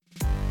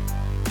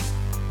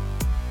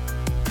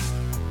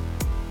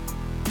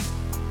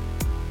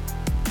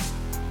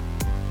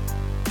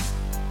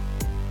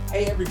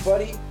Hey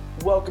everybody,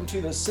 welcome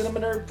to the Cinema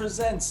Nerd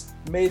Presents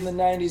Made in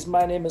the 90s.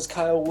 My name is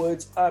Kyle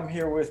Woods. I'm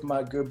here with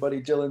my good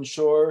buddy Dylan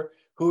Shore,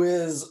 who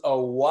is a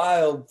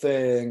wild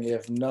thing,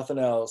 if nothing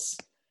else.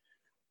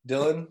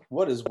 Dylan,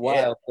 what is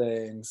Wild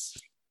Things?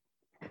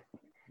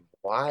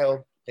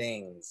 Wild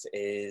Things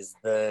is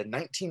the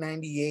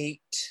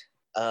 1998,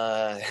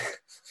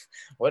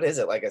 what is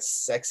it, like a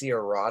sexy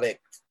erotic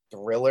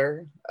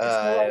thriller? It's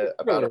an erotic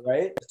About thriller,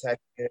 right?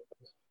 detective.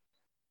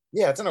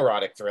 Yeah, it's an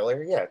erotic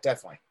thriller. Yeah,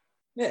 definitely.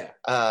 Yeah.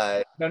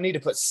 No need to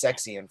put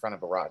sexy in front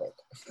of erotic.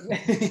 But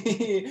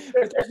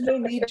there's no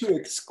need to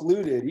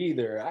exclude it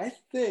either. I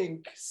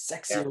think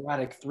sexy Yeah.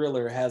 erotic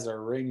thriller has a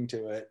ring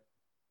to it.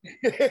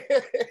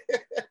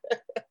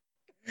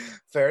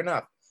 Fair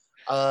enough.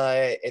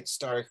 It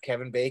stars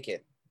Kevin Bacon,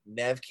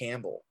 Nev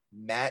Campbell,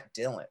 Matt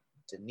Dillon,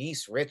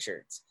 Denise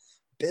Richards,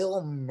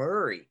 Bill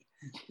Murray,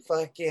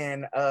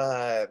 fucking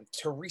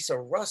Teresa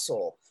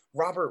Russell,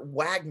 Robert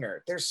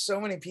Wagner. There's so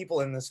many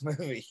people in this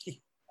movie.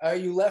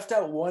 You left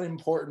out one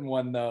important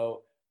one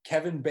though.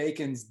 Kevin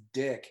Bacon's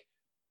dick.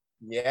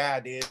 Yeah,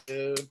 dude.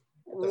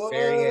 The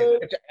very end.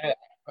 Which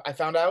I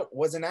found out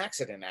was an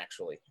accident,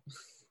 actually.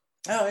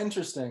 Oh,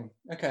 interesting.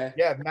 Okay.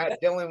 Yeah,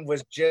 Matt Dillon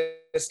was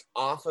just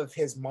off of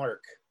his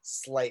mark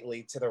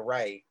slightly to the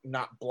right,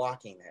 not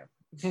blocking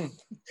him.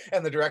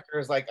 And the director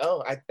is like,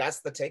 oh,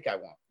 that's the take I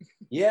want.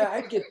 Yeah,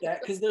 I get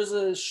that because there's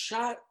a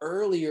shot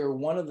earlier,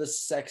 one of the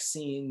sex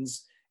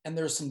scenes, and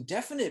there's some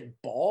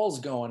definite balls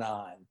going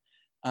on.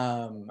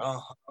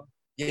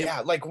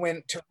 Yeah, like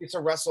when Teresa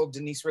Russell,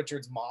 Denise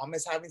Richards' mom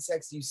is having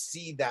sex, you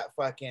see that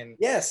fucking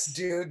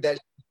dude that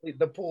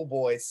the pool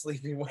boy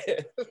sleeping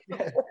with.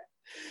 Yeah.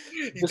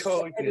 You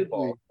totally see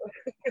balls.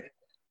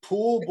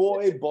 Pool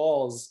boy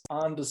balls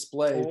on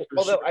display.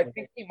 Although sure. I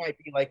think he might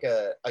be like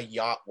a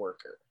yacht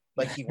worker,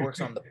 like he works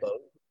on the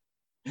boat.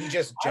 He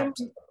just jumps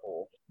in the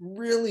pool.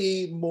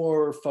 Really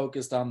more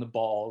focused on the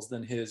balls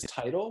than his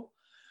title.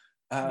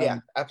 Yeah,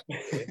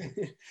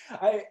 absolutely.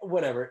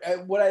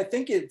 What I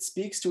think it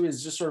speaks to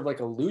is just sort of like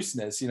a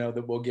looseness,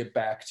 that we'll get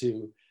back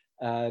to,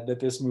 that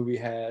this movie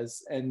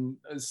has, and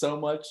so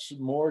much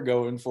more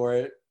going for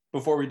it.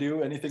 Before we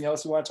do, anything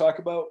else you want to talk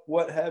about?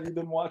 What have you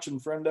been watching,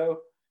 friendo?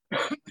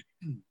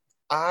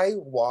 I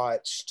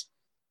watched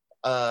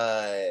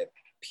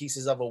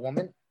Pieces of a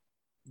Woman,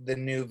 the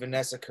new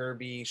Vanessa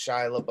Kirby,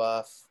 Shia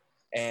LaBeouf,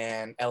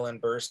 and Ellen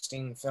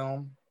Burstyn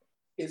film.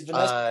 Is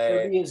Vanessa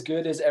Kirby as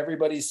good as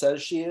everybody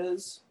says she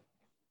is?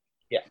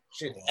 Yeah,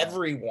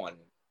 everyone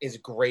is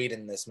great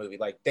in this movie.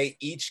 Like, they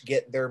each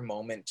get their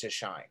moment to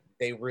shine.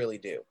 They really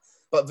do.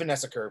 But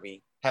Vanessa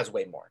Kirby has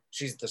way more.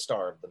 She's the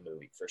star of the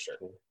movie for sure.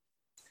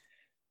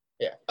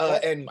 Yeah,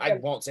 and I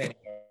won't say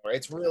anymore.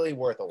 It's really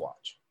worth a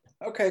watch.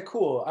 Okay,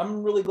 cool.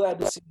 I'm really glad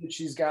to see that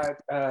she's got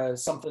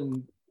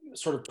something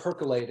sort of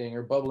percolating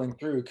or bubbling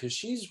through, because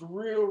she's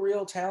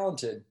real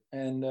talented,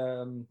 and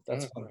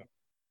that's fun.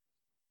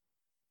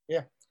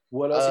 Yeah.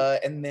 What else?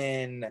 And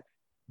then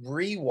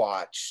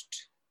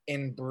rewatched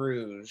In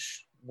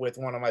Bruges with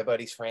one of my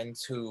buddy's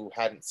friends who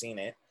hadn't seen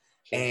it.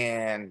 Sure.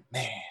 And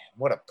man,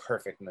 what a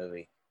perfect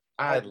movie.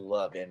 I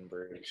love In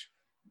Bruges.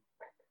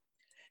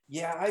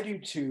 Yeah, I do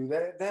too.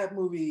 That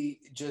movie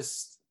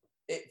just,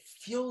 it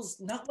feels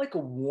not like a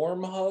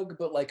warm hug,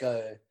 but like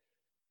a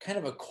kind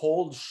of a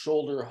cold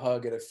shoulder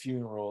hug at a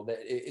funeral. That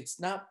it's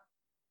not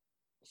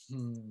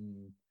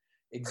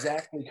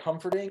exactly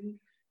comforting,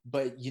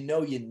 but you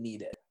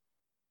need it.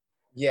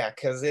 Yeah,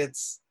 because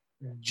it's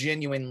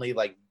genuinely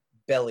like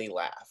belly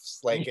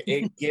laughs. Like,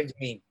 it gives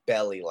me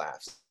belly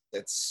laughs.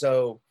 It's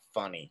so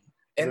funny.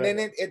 And right.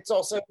 Then it's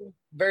also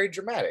very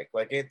dramatic.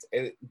 Like, it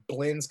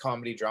blends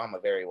comedy drama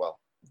very well.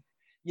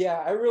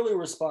 Yeah, I really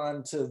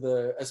respond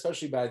to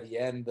especially by the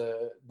end,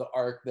 the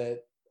arc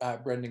that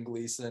Brendan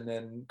Gleeson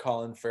and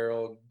Colin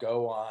Farrell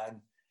go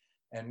on,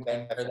 and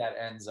where that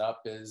ends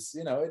up is,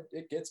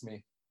 it gets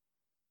me.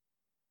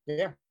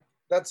 Yeah,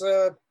 that's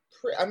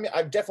I mean,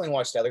 I've definitely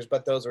watched others,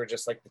 but those were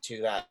just like the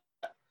two that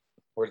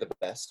were the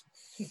best.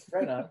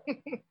 Right on.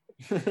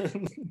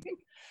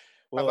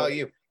 Well, how about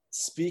you?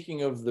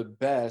 Speaking of the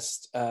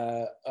best,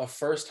 a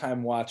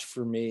first-time watch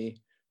for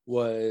me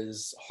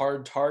was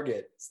Hard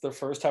Target. It's the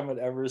first time I'd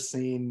ever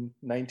seen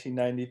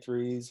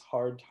 1993's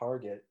Hard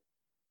Target.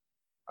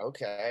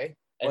 Okay.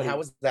 And how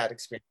was that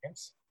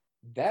experience?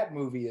 That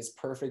movie is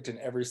perfect in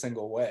every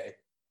single way.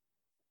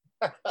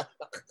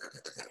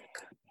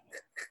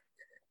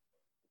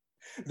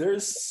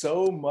 There's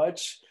so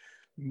much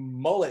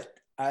mullet.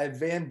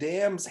 Van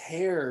Damme's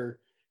hair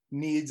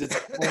needs its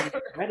own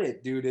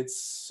credit, dude. It's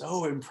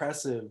so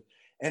impressive.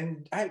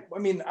 And I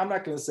mean, I'm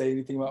not going to say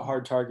anything about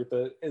Hard Target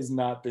that has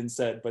not been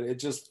said, but it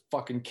just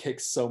fucking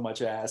kicks so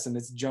much ass. And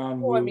it's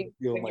John Woo. I mean,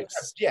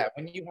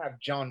 when you have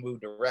John Woo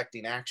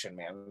directing action,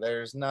 man,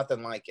 there's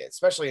nothing like it,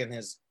 especially in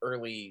his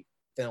early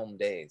film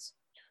days.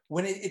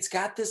 When it's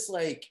got this,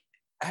 like,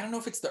 I don't know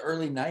if it's the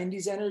early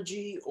 90s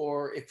energy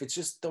or if it's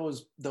just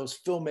those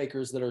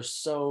filmmakers that are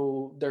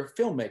they're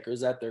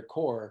filmmakers at their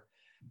core,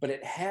 but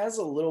it has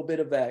a little bit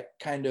of that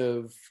kind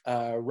of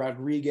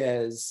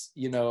Rodriguez,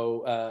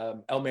 El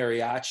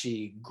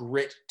Mariachi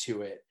grit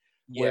to it.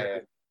 where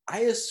Yeah.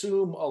 I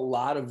assume a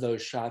lot of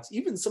those shots,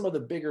 even some of the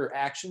bigger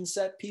action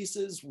set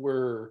pieces,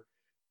 were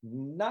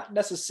not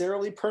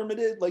necessarily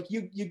permitted. Like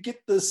you get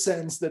the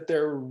sense that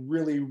they're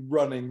really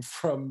running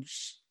from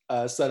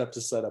setup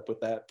to setup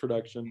with that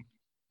production.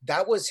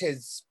 That was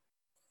his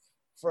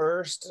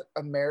first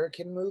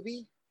American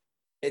movie.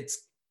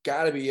 It's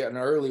got to be an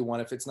early one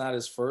if it's not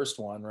his first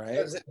one,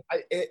 right?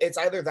 It's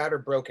either that or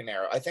Broken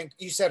Arrow. I think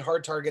you said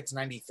Hard Target's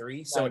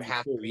 93, so it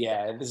has to be.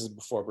 Yeah, this is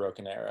before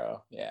Broken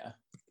Arrow. Yeah.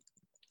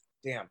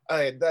 Damn.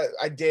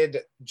 I did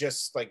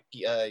just like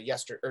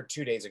yesterday or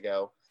 2 days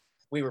ago.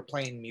 We were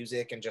playing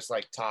music and just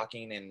like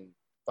talking and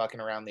fucking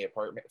around the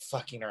apartment,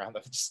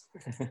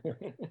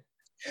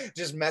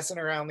 just messing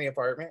around the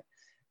apartment.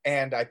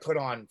 And I put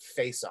on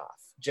Face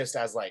Off just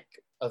as like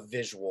a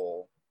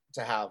visual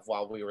to have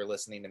while we were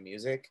listening to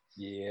music.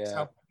 Yeah.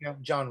 So,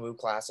 John Woo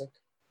classic.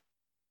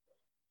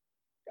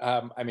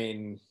 I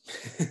mean,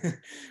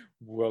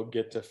 we'll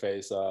get to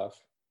Face Off.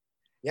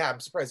 Yeah, I'm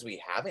surprised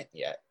we haven't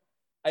yet.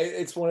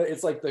 It's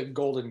like the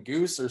Golden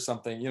Goose or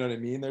something. You know what I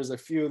mean? There's a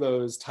few of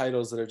those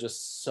titles that are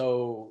just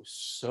so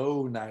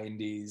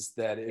 90s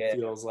that it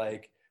feels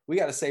like we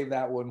got to save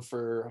that one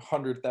for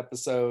 100th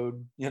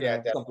episode.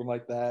 Something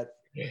like that.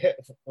 Yeah,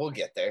 we'll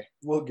get there.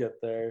 We'll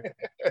get there.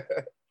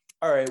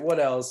 All right, what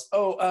else?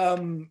 Oh,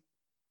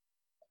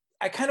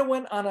 I kind of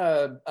went on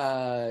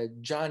a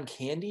John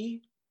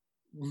Candy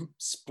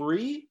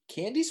spree.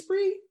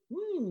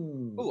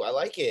 Ooh, I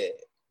like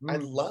it. I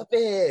love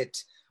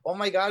it. Oh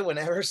my God,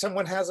 whenever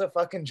someone has a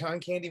fucking John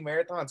Candy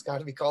marathon, it's got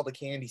to be called a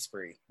candy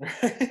spree.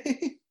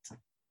 Right?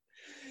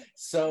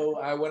 So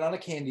I went on a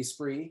candy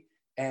spree,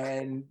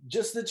 and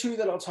just the two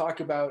that I'll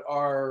talk about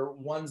are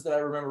ones that I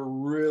remember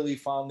really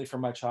fondly from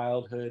my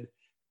childhood: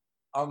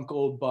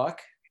 Uncle Buck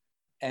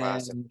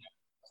and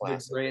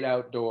The Great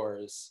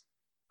Outdoors.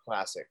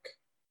 Classic.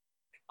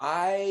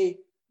 I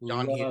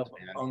love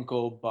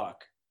Uncle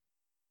Buck.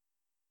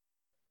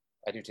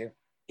 I do too.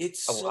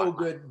 It's so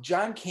good.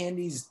 John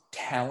Candy's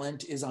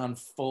talent is on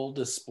full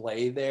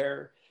display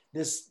there.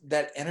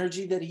 That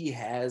energy that he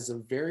has, a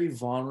very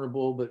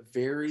vulnerable but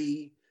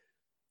very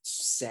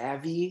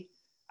savvy.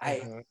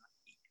 I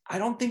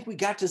don't think we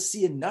got to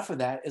see enough of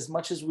that as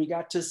much as we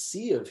got to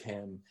see of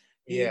him.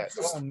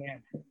 Oh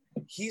man,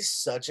 he's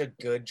such a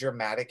good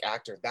dramatic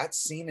actor. That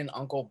scene in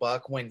Uncle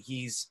Buck when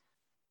he's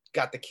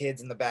got the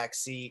kids in the back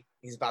seat,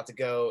 he's about to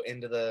go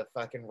into the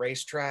fucking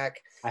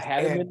racetrack. I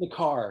had him in the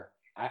car.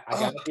 I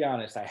gotta be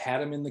honest, I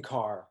had him in the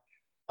car.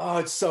 Oh,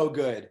 it's so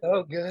good.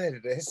 So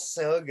good. It's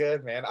so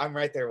good, man. I'm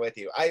right there with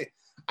you.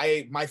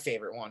 My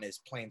favorite one is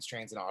Planes,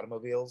 Trains, and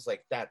Automobiles.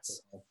 Like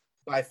that's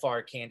by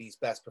far Candy's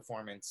best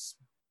performance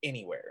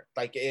anywhere.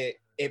 Like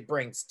it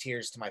brings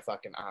tears to my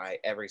fucking eye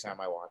every time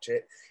I watch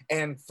it.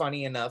 And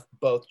funny enough,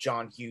 both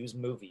John Hughes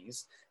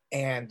movies,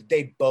 and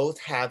they both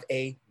have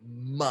a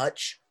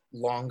much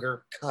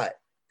longer cut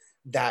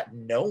that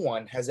no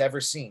one has ever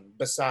seen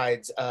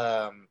besides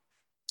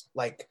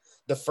like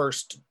the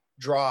first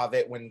draw of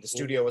it when the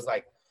studio was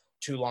like,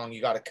 too long, you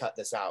got to cut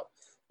this out.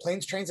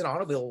 Planes, Trains, and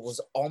Automobiles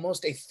was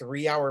almost a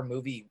 3-hour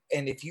movie.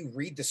 And if you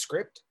read the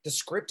script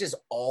is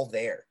all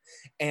there.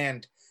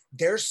 And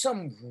there's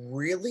some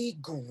really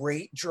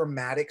great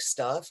dramatic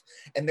stuff.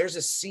 And there's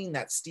a scene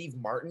that Steve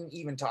Martin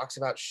even talks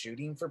about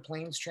shooting for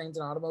Planes, Trains,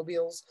 and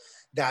Automobiles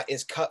that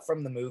is cut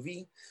from the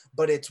movie.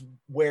 But it's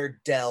where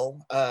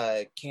Dell,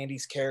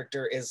 Candy's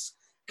character, is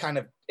kind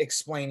of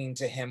explaining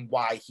to him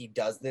why he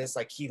does this.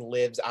 Like he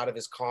lives out of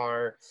his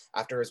car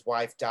after his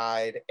wife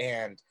died,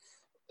 and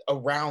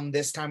around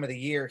this time of the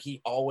year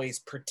he always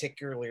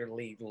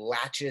particularly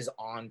latches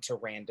on to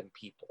random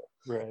people,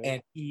 right?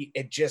 And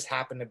it just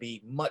happened to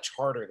be much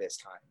harder this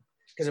time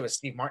because it was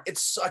Steve Martin.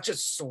 It's such a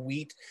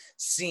sweet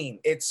scene.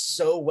 It's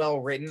so well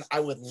written. I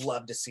would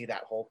love to see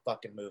that whole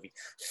fucking movie.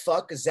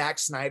 Fuck Zack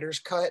Snyder's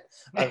cut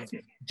of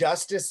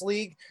Justice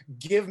League.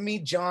 Give me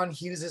John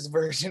Hughes's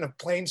version of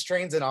Planes,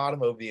 Trains, and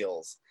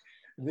Automobiles.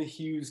 The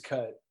Hughes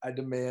cut. I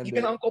demand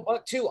Even it. Uncle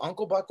Buck too.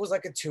 Uncle Buck was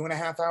like a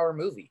 2.5-hour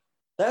movie.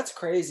 That's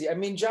crazy. I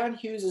mean, John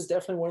Hughes is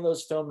definitely one of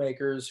those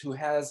filmmakers who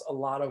has a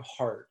lot of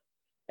heart.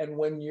 And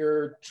when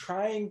you're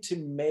trying to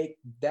make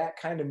that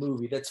kind of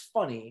movie that's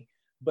funny,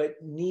 but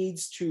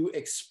needs to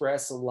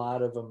express a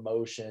lot of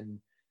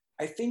emotion,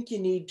 I think you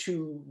need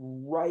to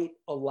write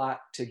a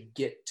lot to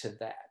get to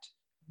that.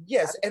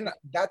 Yes, and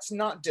that's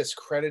not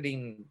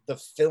discrediting the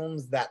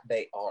films that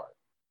they are.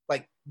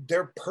 Like,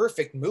 they're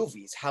perfect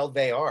movies, how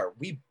they are.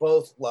 We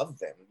both love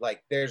them.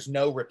 Like, there's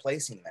no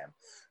replacing them.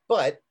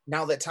 But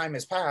now that time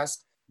has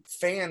passed,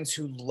 fans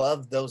who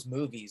love those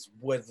movies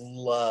would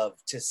love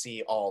to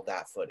see all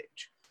that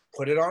footage.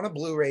 Put it on a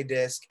Blu-ray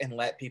disc and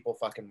let people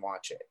fucking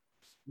watch it.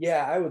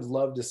 Yeah, I would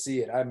love to see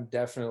it. I'm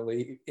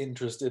definitely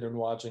interested in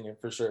watching it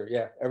for sure.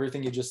 Yeah,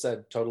 everything you just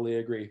said, totally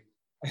agree.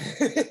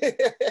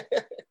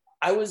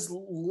 I was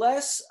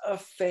less a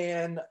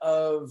fan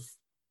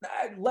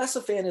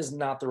is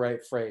not the right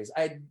phrase.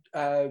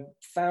 I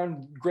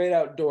found Great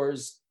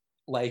Outdoors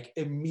like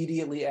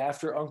immediately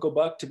after Uncle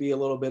Buck to be a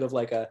little bit of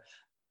like a,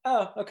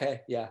 oh,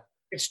 okay, yeah.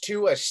 It's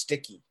too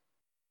sticky.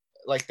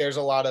 Like there's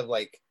a lot of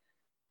like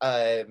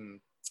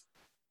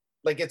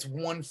like it's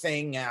one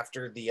thing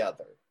after the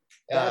other.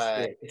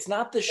 That's it. It's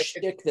not the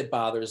shtick that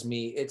bothers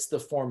me. It's the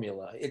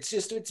formula. It's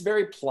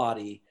very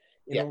plotty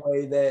in a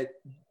way that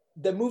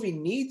the movie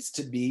needs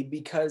to be,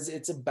 because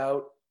it's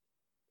about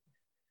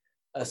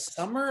a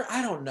summer.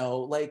 I don't know.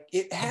 Like,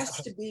 it has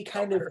to be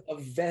kind of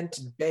event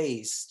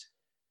based,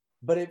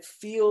 but it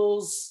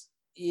feels,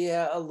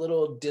 a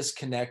little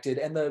disconnected.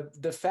 And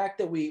the fact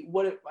that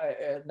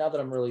now that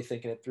I'm really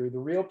thinking it through, the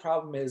real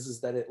problem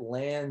is that it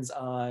lands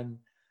on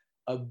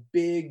a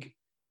big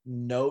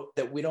note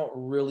that we don't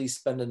really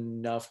spend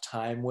enough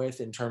time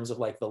with, in terms of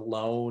like the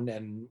loan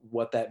and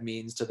what that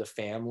means to the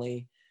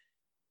family.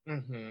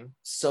 Mm-hmm.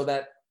 So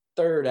that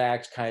third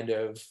act kind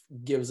of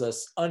gives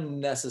us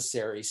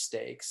unnecessary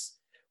stakes,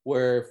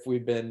 where if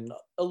we'd been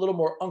a little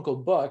more Uncle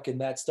Buck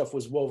and that stuff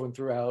was woven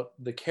throughout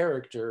the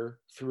character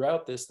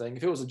throughout this thing,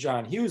 if it was a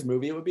John Hughes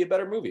movie, it would be a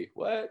better movie.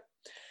 What?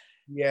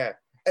 Yeah.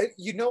 I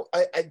do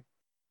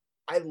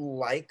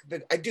like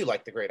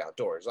The Great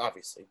Outdoors,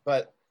 obviously,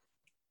 but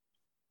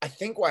I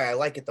think why I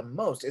like it the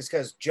most is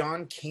because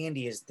John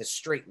Candy is the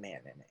straight man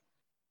in it.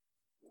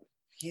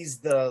 He's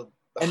the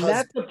and husband.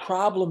 that's the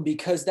problem,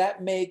 because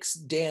that makes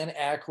Dan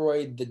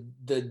Aykroyd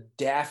the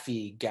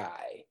daffy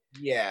guy.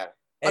 Yeah.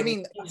 And I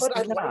mean, but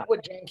I like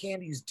what John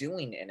Candy's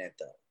doing in it,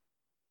 though.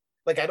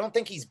 Like, I don't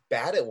think he's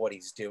bad at what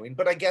he's doing,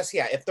 but I guess,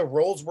 if the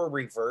roles were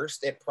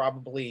reversed, it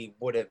probably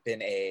would have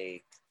been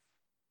I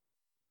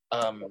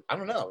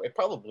don't know. It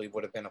probably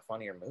would have been a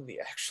funnier movie,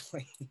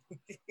 actually.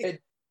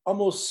 It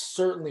almost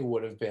certainly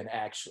would have been,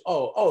 actually.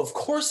 Oh, of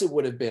course it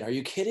would have been. Are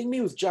you kidding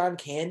me? With John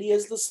Candy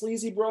as the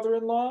sleazy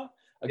brother-in-law?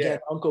 Again,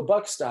 Uncle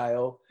Buck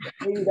style.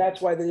 Maybe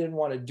that's why they didn't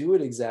want to do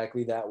it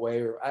exactly that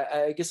way. Or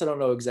I guess I don't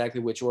know exactly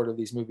which order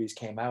these movies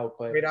came out.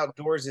 But Great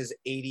Outdoors is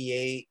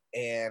 88,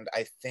 and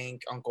I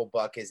think Uncle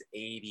Buck is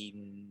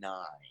 89.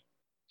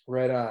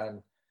 Right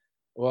on.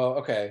 Well,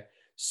 okay.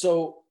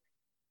 So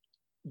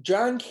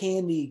John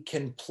Candy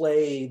can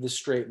play the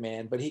straight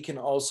man, but he can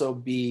also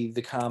be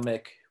the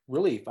comic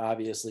relief,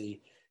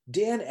 obviously.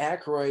 Dan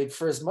Aykroyd,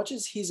 for as much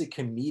as he's a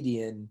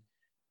comedian,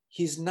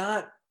 he's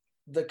not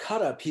the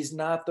cut up. He's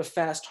not the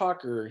fast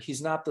talker.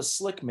 He's not the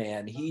slick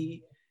man.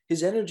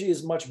 His energy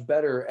is much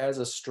better as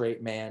a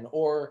straight man,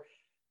 or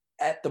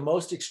at the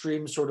most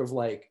extreme, sort of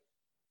like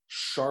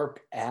sharp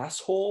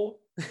asshole.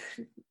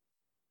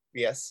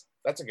 Yes,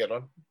 that's a good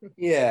one.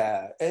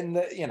 Yeah.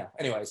 And,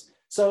 anyways.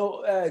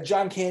 So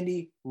John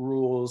Candy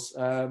rules.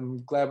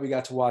 Glad we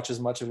got to watch as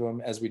much of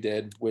him as we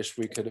did. Wish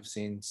we could have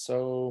seen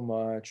so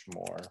much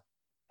more.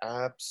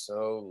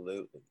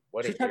 Absolutely.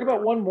 What Should we talk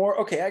about one more?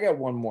 Okay, I got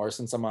one more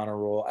since I'm on a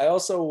roll. I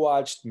also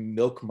watched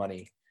Milk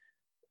Money.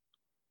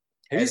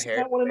 Have you seen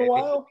that one in a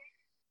while?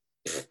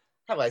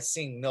 Have I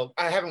seen Milk?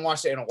 I haven't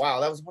watched it in a while.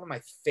 That was one of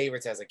my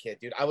favorites as a kid,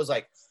 dude. I was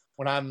like,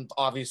 when I'm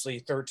obviously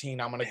 13,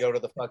 I'm going to go to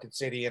the fucking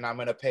city and I'm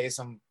going to pay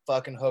some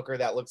fucking hooker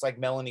that looks like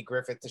Melanie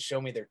Griffith to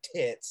show me their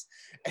tits.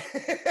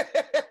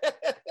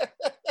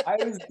 I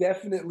was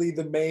definitely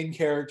the main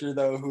character,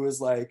 though, who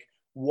is like,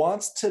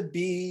 wants to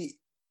be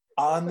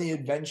on the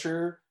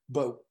adventure,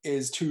 but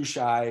is too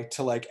shy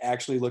to like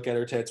actually look at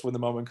her tits when the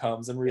moment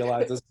comes, and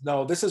realizes,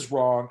 no, this is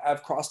wrong.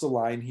 I've crossed a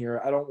line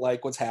here. I don't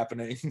like what's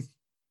happening.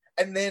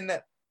 And then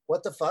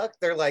what the fuck?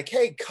 They're like,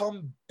 hey,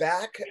 come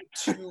back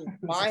to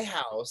my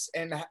house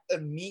and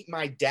meet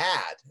my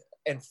dad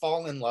and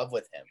fall in love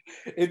with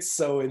him. It's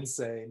so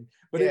insane.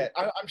 But yeah,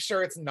 I'm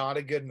sure it's not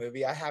a good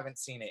movie. I haven't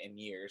seen it in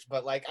years,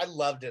 but like I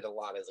loved it a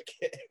lot as a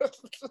kid.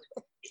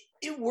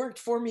 It worked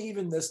for me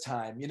even this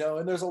time,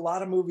 and there's a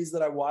lot of movies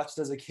that I watched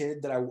as a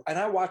kid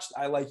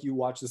I like you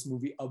watched this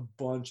movie a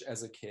bunch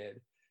as a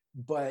kid,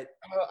 but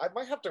I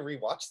might have to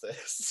rewatch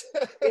this.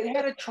 It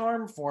had a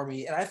charm for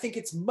me, and I think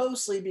it's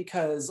mostly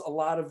because a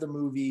lot of the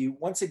movie,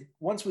 once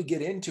we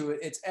get into it,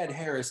 it's Ed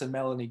Harris and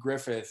Melanie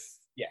Griffith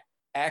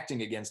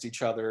acting against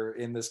each other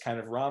in this kind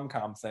of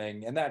rom-com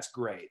thing, and that's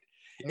great.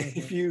 Mm-hmm.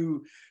 If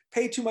you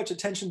pay too much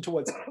attention to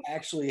what's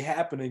actually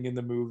happening in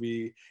the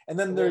movie, and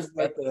then there's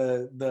like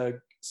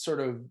the sort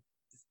of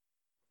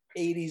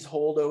 80s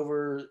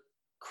holdover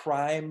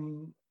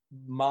crime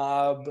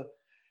mob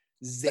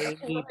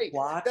zany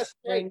plot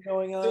thing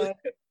going on.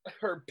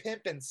 Her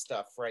pimp and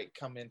stuff,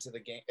 come into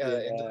the game,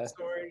 into the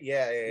story.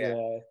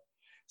 Yeah.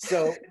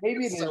 So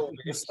maybe it is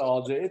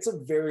nostalgia. It's a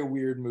very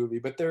weird movie,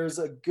 but there's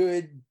a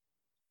good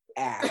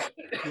act,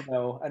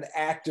 an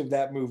act of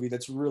that movie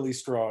that's really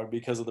strong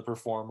because of the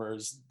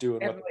performers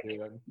doing what they're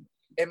doing.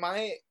 Am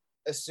I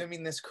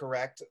assuming this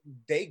correct?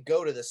 They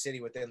go to the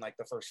city within like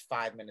the first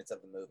 5 minutes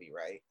of the movie,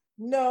 right?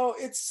 No,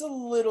 it's a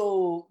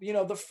little,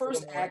 the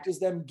first act is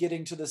them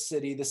getting to the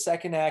city. The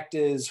second act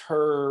is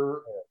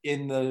her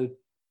in the,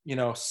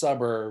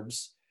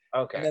 suburbs.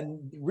 Okay. And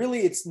then really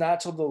it's not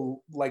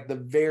till the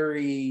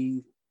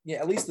very,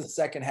 at least the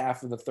second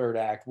half of the third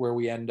act where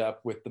we end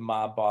up with the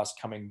mob boss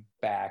coming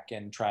back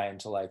and trying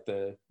to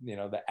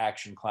the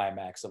action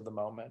climax of the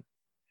moment.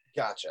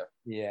 Gotcha.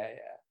 Yeah.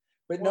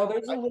 But no,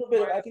 there's a little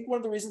bit, I think one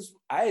of the reasons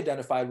I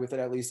identified with it,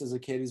 at least as a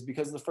kid, is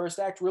because the first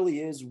act really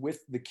is with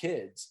the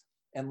kids.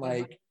 And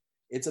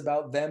It's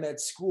about them at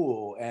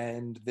school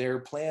and their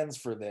plans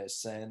for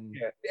this. And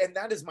and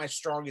that is my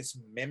strongest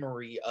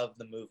memory of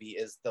the movie,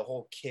 is the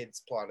whole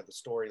kids plot of the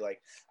story.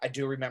 Like, I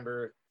do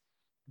remember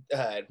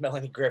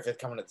Melanie Griffith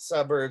coming to the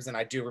suburbs, and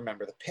I do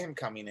remember the pimp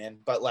coming in,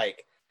 but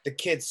like the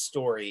kid's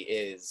story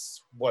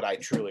is what I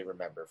truly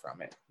remember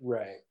from it.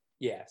 right.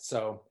 Yeah.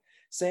 So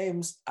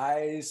same.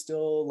 I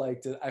still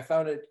liked it. I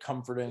found it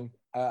comforting.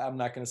 I'm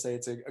not going to say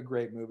it's a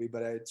great movie,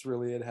 but it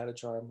had a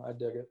charm. I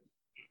dig it.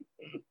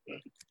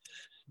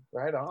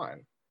 Right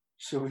on.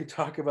 Should we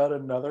talk about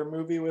another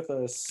movie with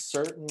a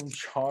certain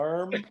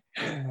charm?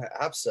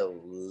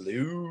 Absolutely.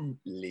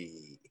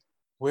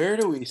 Where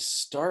do we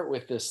start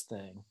with this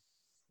thing?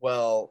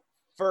 Well,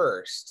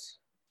 first,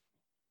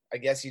 I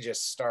guess you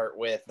just start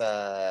with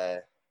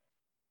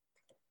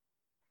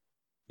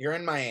you're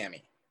in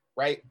Miami,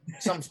 right?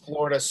 Some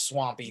Florida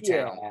swampy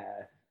town.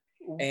 Yeah.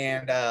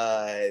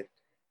 And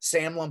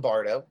Sam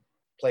Lombardo,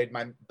 played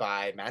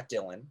by Matt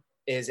Dillon,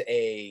 is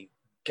a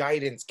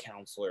guidance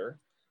counselor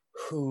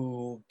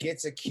who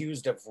gets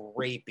accused of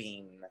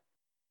raping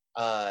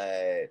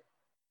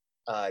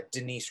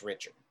Denise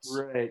Richards.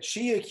 Right.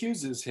 She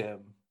accuses him.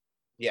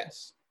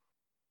 Yes.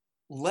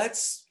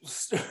 Let's,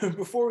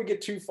 before we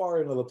get too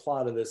far into the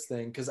plot of this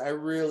thing, because I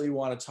really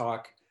want to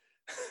talk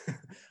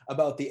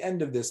about the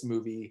end of this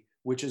movie,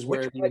 which is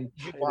where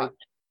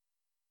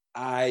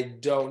I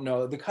don't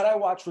know. The cut I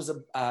watched was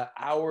an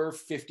hour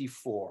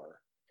 54,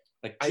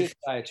 like just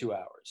shy of 2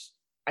 hours.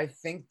 I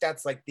think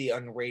that's like the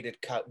unrated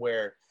cut,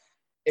 where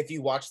if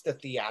you watch the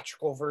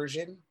theatrical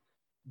version,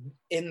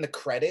 in the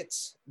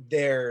credits,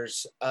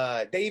 there's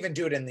they even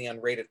do it in the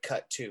unrated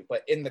cut too,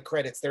 but in the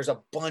credits there's a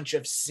bunch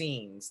of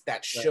scenes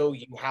that show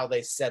you how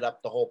they set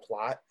up the whole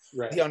plot.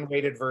 Right. The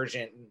unrated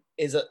version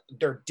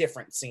they're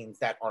different scenes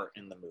that aren't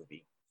in the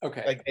movie.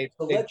 Okay. Like they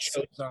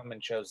chose some and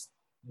chose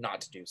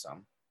not to do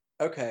some.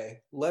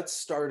 Okay, let's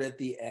start at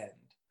the end.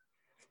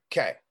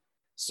 Okay.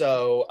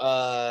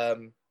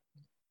 So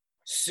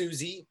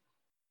Susie,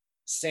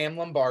 Sam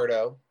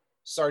Lombardo,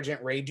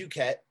 Sergeant Ray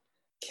Duquette,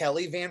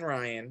 Kelly Van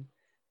Ryan,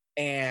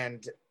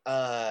 and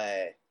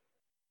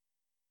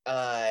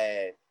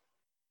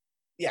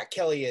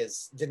Kelly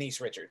is Denise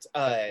Richards.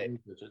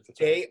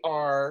 They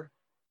are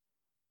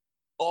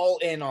all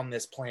in on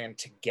this plan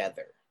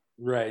together.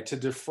 Right, to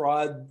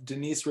defraud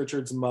Denise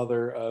Richards'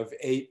 mother of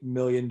 $8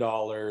 million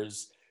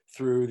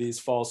through these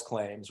false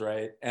claims,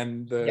 right?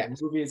 And the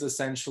movie is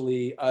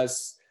essentially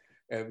us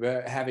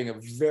having a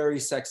very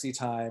sexy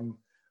time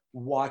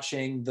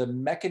watching the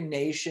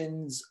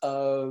machinations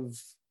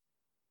of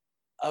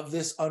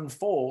this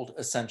unfold,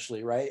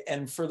 essentially, right?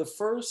 And for the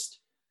first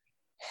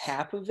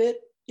half of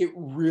it, it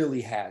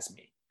really has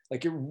me.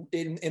 Like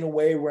in a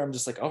way where I'm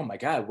just like, oh my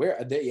God,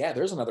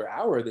 there's another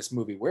hour of this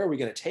movie. Where are we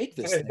going to take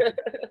this thing?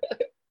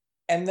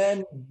 And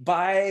then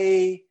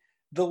by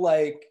the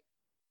like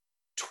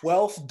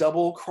 12th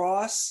double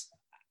cross,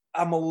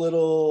 I'm a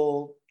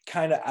little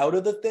kind of out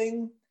of the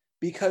thing,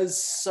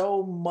 because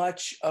so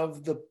much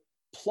of the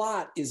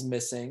plot is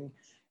missing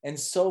and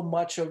so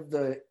much of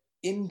the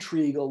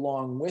intrigue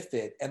along with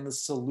it. And the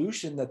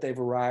solution that they've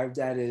arrived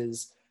at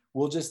is,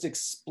 we'll just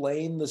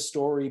explain the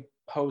story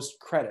post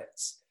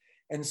credits.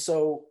 And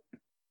so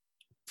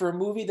for a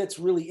movie that's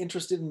really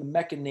interested in the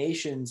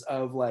machinations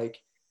of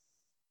like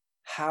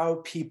how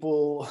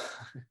people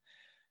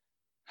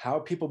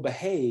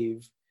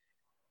behave,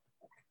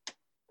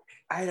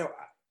 I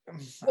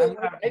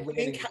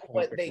think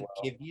what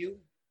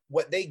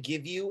they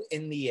give you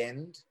in the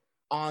end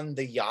on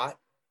the yacht,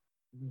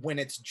 when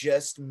it's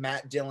just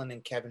Matt Dillon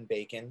and Kevin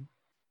Bacon,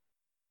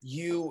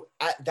 you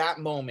at that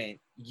moment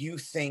you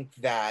think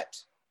that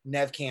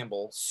Neve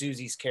Campbell,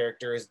 Susie's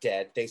character, is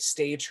dead. They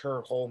stage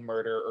her whole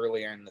murder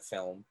earlier in the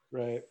film,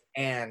 right?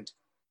 And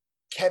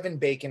Kevin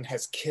Bacon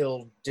has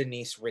killed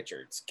Denise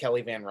Richards,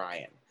 Kelly Van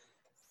Ryan,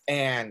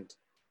 and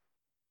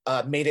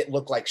made it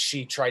look like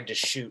she tried to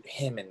shoot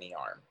him in the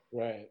arm.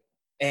 Right.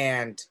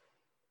 And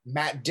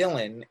Matt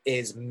Dillon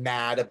is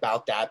mad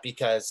about that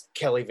because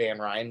Kelly Van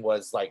Ryan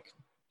was like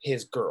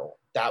his girl.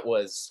 That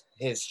was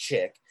his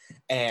chick,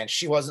 and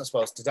she wasn't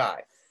supposed to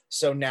die.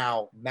 So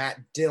now Matt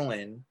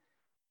Dillon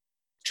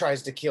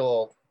tries to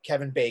kill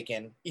Kevin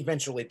Bacon,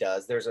 eventually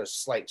does. There's a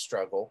slight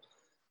struggle.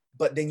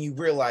 But then you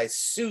realize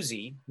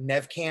Susie,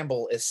 Neve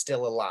Campbell, is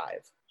still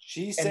alive.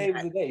 She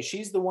saves the day.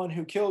 She's the one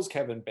who kills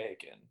Kevin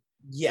Bacon.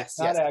 Yes. It's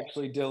not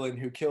actually Dillon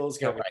who kills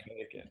Kevin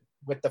Bacon.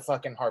 With the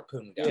fucking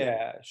harpoon gun.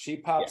 Yeah, she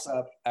pops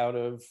up out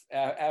of,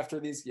 after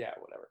these,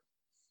 whatever.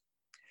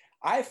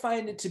 I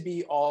find it to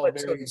be all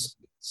very...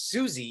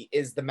 Susie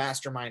is the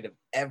mastermind of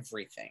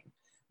everything,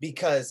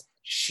 because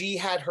she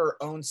had her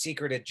own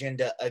secret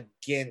agenda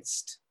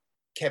against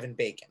Kevin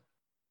Bacon.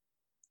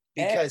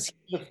 Because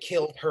he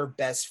killed her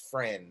best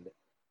friend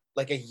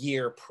like a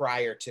year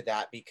prior to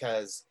that,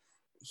 because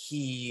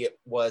he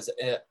was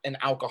an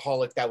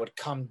alcoholic that would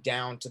come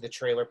down to the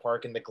trailer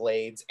park in the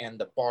Glades and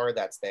the bar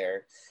that's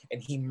there,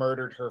 and he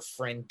murdered her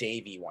friend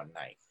Davy one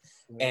night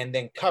and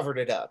then covered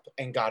it up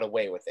and got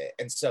away with it.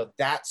 And so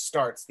that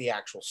starts the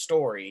actual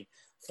story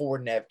for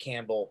Neve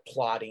Campbell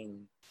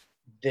plotting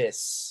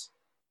this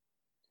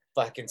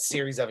fucking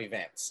series of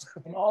events.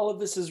 And all of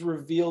this is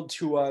revealed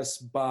to us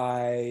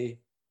by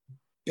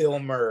Bill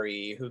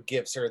Murray, who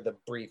gives her the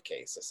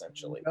briefcase,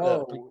 essentially.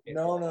 No.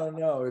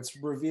 It's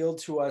revealed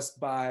to us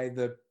by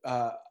the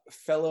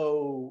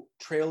fellow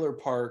trailer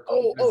park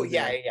Oh,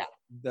 yeah.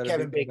 that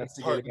Kevin are being Bacon's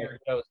investigated. partner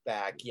goes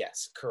back.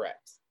 Yes,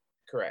 correct.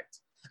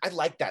 I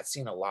like that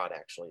scene a lot,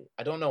 actually.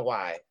 I don't know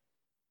why.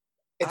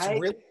 It's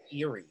really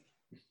eerie.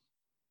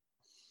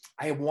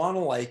 I want to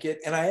like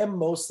it, and I am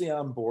mostly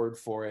on board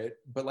for it.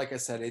 But like I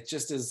said, it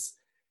just is.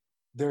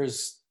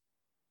 There's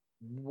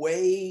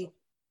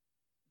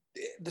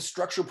the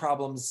structure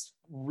problems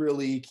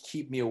really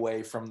keep me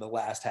away from the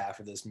last half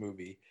of this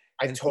movie.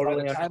 And so by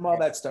the time all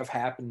that stuff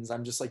happens,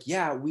 I'm just like,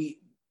 yeah,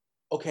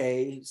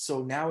 okay,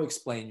 so now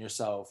explain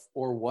yourself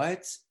or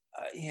what?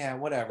 Yeah,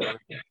 whatever.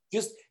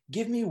 Just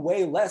give me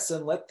way less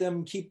and let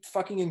them keep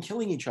fucking and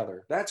killing each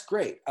other. That's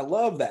great. I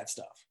love that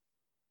stuff.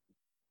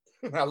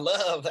 I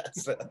love that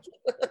stuff.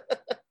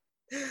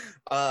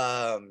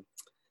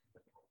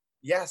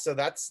 Yeah, so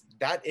that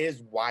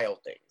is Wild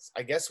Things.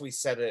 I guess we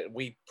said it.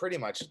 We pretty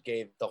much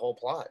gave the whole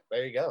plot.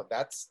 There you go.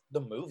 That's the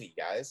movie,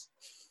 guys.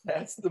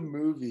 That's the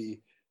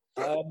movie.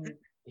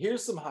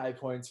 Here's some high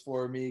points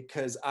for me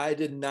because I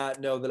did not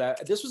know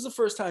that this was the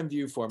first time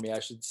view for me, I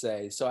should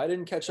say. So I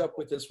didn't catch up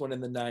with this one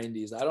in the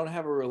 90s. I don't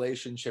have a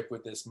relationship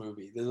with this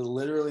movie. This is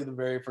literally the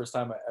very first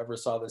time I ever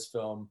saw this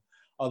film,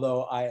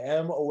 although I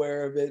am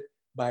aware of it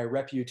by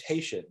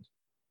reputation.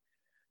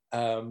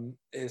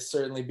 Is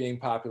certainly being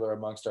popular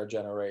amongst our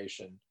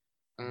generation.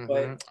 Mm-hmm.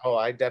 But,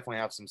 I definitely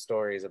have some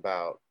stories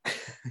about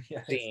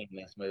yes, seeing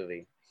this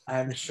movie.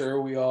 I'm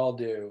sure we all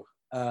do.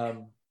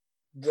 So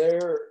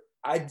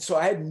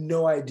I had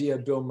no idea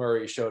Bill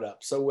Murray showed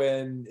up. So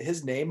when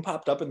his name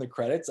popped up in the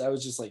credits, I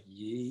was just like,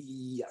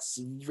 yes,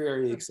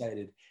 very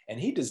excited. And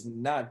he does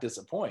not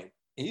disappoint.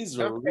 He's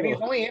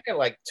only in it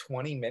like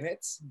 20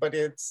 minutes, but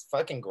it's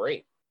fucking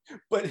great.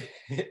 But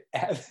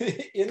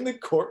in the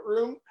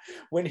courtroom,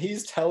 when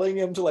he's telling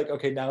him to like,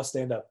 okay, now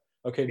stand up.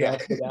 Okay, now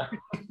sit down.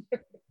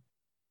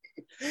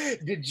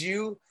 Did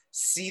you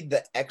see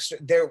the extra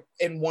there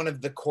in one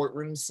of the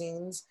courtroom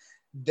scenes?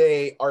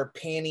 They are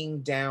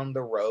panning down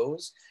the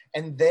rows,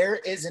 and there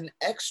is an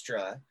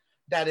extra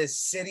that is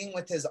sitting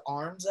with his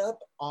arms up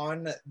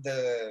on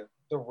the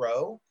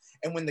row,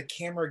 and when the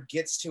camera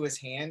gets to his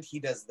hand, he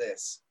does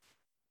this.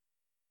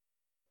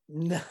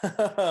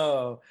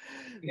 No,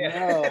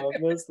 I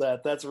missed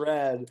that. That's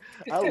rad.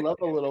 I love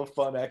a little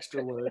fun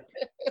extra work.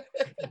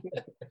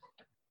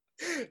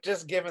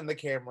 Just giving the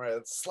camera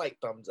a slight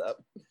thumbs up.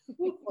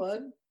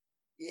 Fun.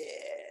 Yeah.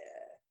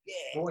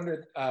 I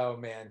wondered, oh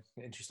man,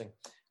 interesting.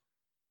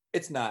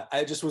 It's not.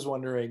 I just was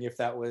wondering if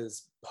that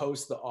was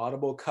post the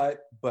audible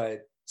cut,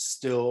 but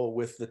still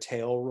with the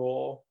tail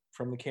roll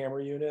from the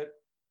camera unit.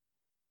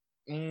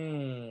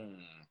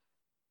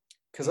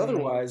 Because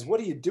otherwise, what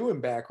do you do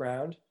in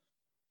background?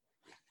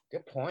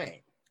 Good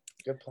point.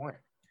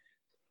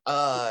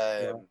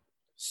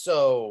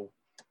 So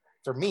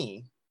for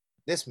me,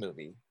 this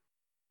movie,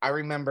 I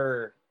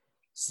remember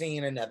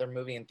seeing another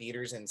movie in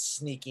theaters and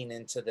sneaking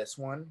into this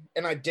one,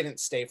 and I didn't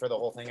stay for the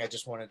whole thing. I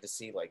just wanted to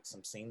see like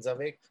some scenes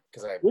of it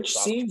because I. Which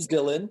scenes,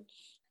 Dylan?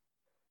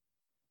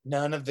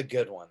 None of the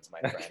good ones,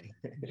 my friend.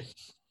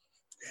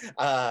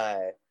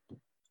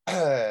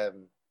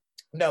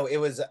 No, it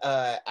was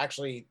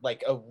actually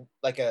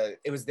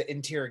it was the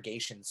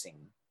interrogation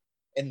scene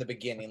in the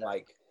beginning,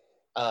 like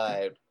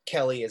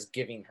Kelly is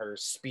giving her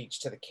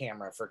speech to the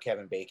camera for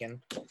Kevin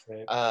Bacon.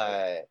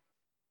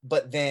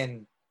 But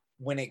then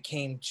when it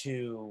came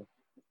to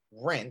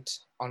Rent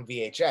on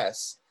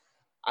VHS,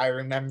 I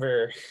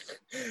remember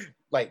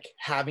like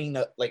having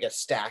a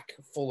stack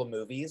full of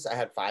movies. I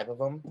had 5 of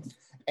them,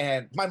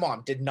 and my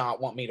mom did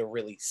not want me to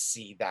really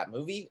see that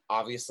movie,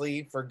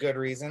 obviously for good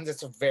reasons.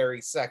 It's a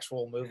very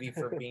sexual movie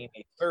for being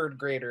a 3rd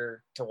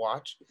grader to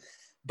watch.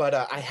 But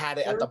I had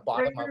it at the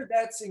bottom of.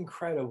 That's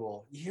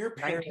incredible. Your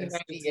parents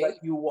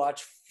let you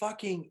watch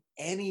fucking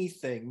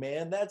anything,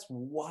 man. That's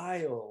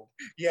wild.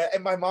 Yeah,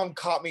 and my mom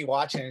caught me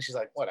watching, and she's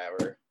like,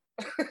 "Whatever."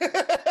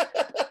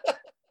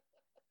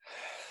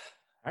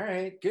 All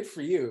right, good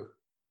for you.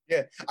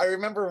 Yeah, I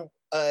remember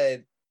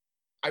I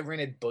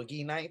rented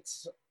Boogie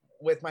Nights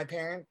with my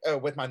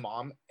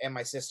mom and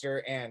my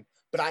sister,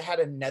 but I had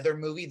another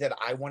movie that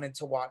I wanted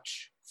to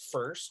watch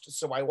first,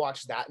 so I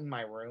watched that in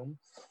my room,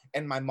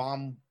 and my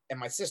mom and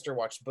my sister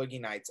watched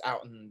Boogie Nights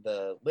out in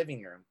the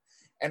living room.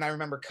 And I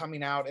remember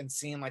coming out and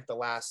seeing like the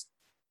last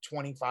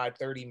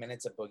 25-30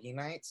 minutes of Boogie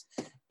Nights,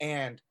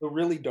 and the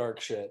really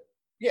dark shit.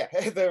 Yeah,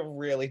 the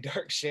really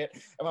dark shit.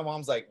 And my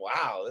mom's like,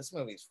 wow, this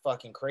movie's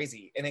fucking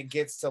crazy. And it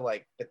gets to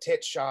like the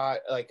tit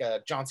shot, like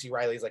John C.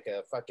 Reilly's like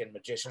a fucking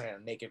magician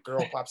and a naked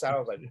girl pops out. I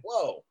was like,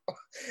 whoa.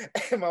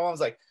 And my mom's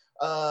like,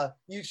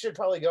 you should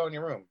probably go in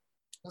your room.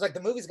 I was like,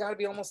 the movie's got to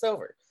be almost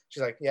over.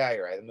 She's like, yeah,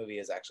 you're right. The movie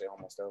is actually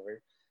almost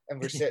over. And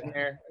we're sitting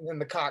there, and then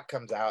the cock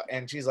comes out,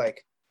 and she's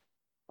like,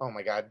 oh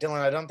my God, Dylan,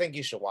 I don't think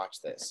you should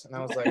watch this. And I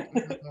was like,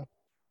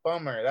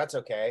 bummer, that's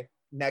okay.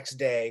 Next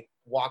day,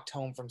 walked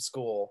home from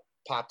school,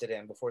 popped it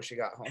in before she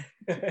got home.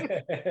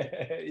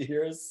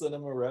 You're a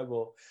cinema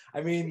rebel.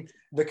 I mean,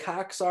 the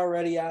cock's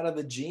already out of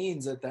the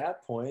jeans at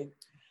that point.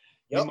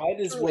 Yep, You might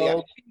as truly, I've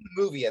well. seen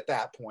the movie at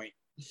that point.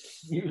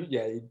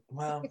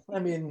 Well, I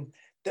mean,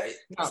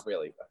 Not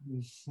really.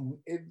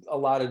 a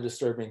lot of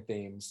disturbing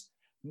themes.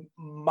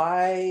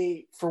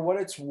 For what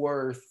it's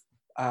worth,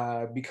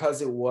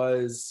 because it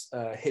was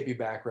a hippie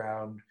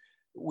background,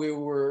 we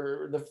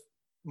were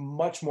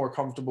much more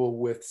comfortable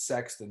with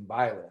sex than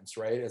violence,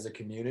 right? As a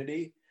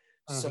community.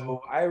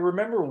 So I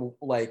remember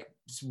like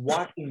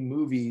watching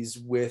movies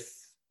with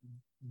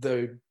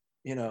the,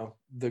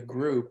 the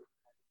group,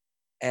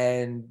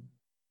 and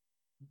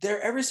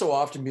they're every so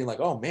often being like,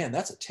 oh man,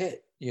 that's a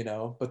tit,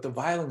 but the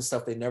violent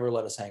stuff they never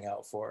let us hang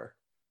out for.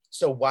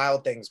 So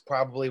Wild Things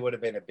probably would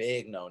have been a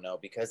big no-no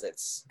because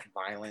it's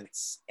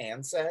violence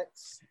and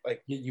sex.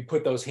 Like You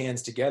put those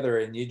hands together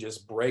and you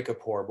just break a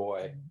poor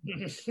boy.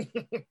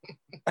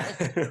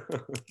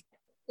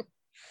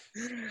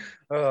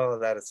 Oh,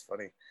 that is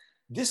funny.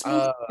 This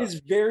movie is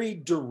very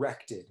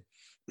directed.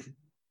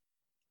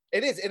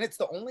 It is, and it's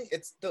the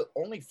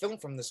only film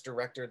from this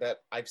director that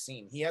I've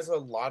seen. He has a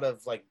lot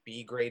of like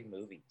B-grade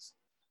movies.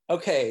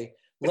 Okay,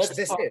 this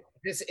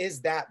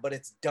is that, but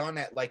it's done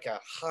at like a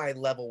high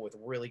level with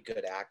really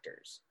good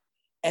actors.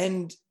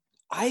 And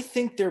I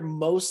think they're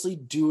mostly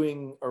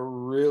doing a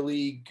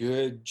really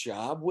good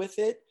job with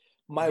it.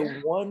 My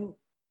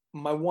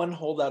one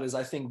holdout is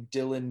I think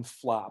Dylan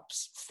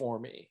flops for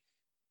me.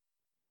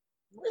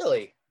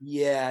 Really?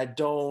 Yeah,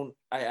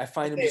 I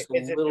find him just a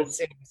little. The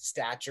same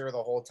stature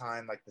the whole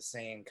time, like the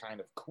same kind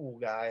of cool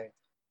guy?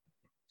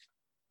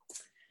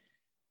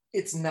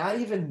 It's not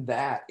even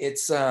that.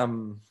 It's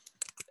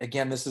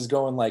again, this is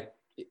going like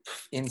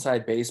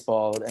inside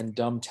baseball and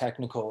dumb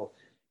technical.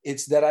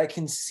 It's that I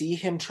can see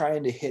him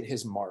trying to hit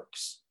his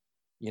marks.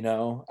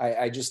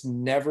 I just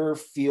never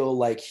feel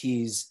like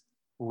he's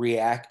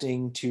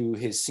reacting to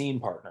his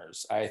scene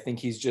partners. I think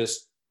he's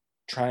just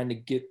trying to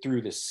get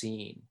through the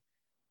scene.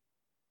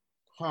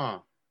 Huh.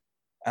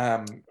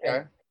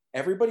 Yeah.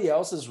 Everybody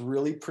else is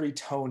really pretty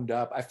toned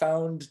up. I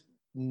found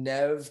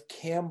Neve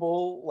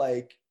Campbell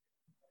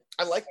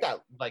I like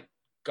that like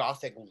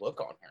gothic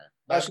look on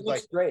her. She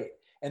looks great.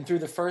 And through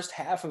the first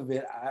half of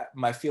it,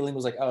 my feeling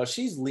was like, oh,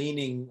 she's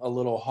leaning a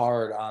little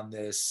hard on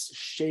this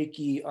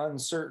shaky,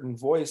 uncertain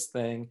voice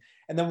thing.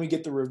 And then we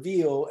get the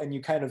reveal and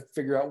you kind of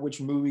figure out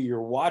which movie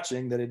you're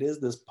watching, that it is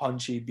this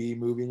punchy B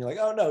movie. And you're like,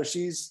 oh no,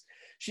 she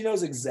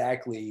knows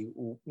exactly,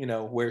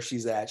 where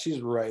she's at.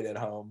 She's right at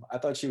home. I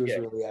thought she was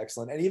really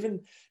excellent. And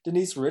even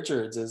Denise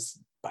Richards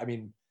is, I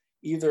mean,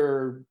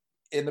 either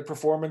in the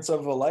performance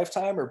of a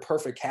lifetime or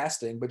perfect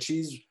casting, but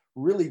she's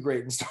really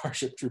great in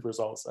Starship Troopers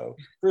also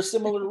for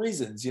similar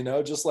reasons,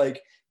 just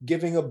like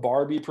giving a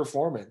Barbie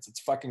performance. It's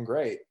fucking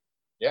great.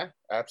 Yeah,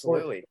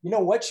 absolutely. Or, you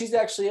know what? She's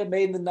actually a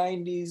Made in the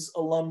 90s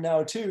alum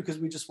now too, because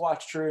we just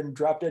watched her in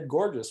Drop Dead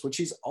Gorgeous, which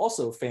she's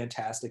also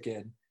fantastic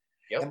in.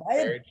 Yep. Am I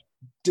a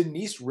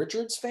Denise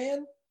Richards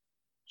fan?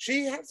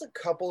 She has a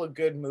couple of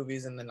good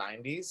movies in the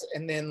 90s.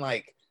 And then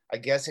like, I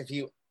guess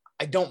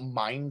I don't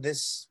mind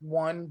this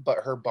one, but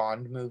her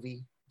Bond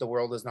movie, The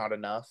World Is Not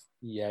Enough.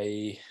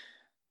 Yay.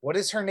 What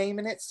is her name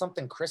in it?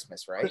 Something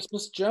Christmas, right?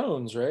 Christmas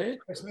Jones, right?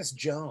 Christmas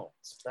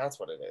Jones. That's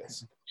what it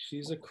is.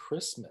 She's a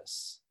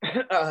Christmas.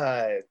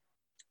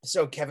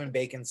 So Kevin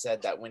Bacon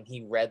said that when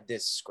he read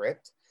this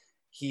script,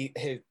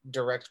 his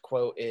direct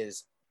quote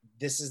is,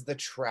 "This is the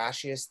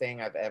trashiest thing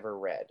I've ever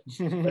read."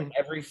 But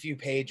every few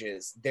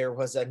pages, there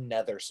was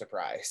another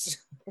surprise.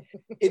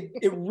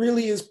 It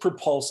really is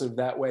propulsive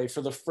that way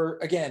for the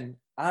first. Again,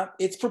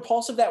 it's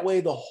propulsive that way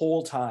the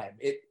whole time.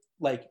 It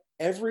like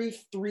every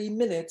 3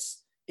 minutes.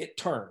 It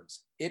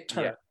turns.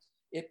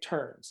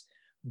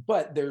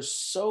 But there's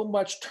so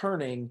much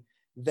turning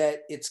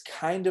that it's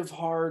kind of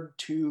hard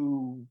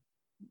to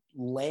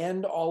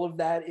land all of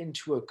that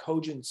into a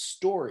cogent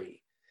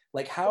story.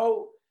 Like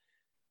how,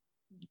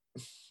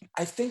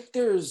 I think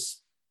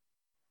there's,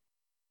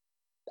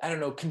 I don't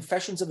know,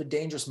 Confessions of a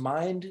Dangerous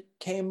Mind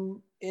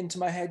came into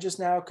my head just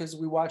now because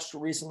we watched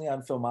recently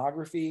on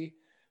Filmography,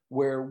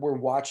 where we're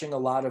watching a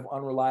lot of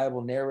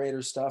unreliable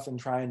narrator stuff and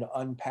trying to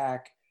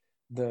unpack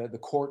the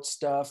court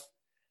stuff.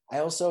 I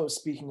also,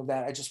 speaking of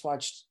that, I just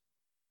watched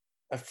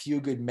A Few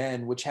Good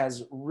Men, which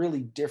has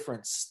really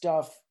different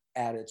stuff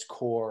at its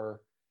core,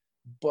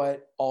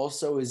 but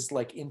also is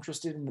like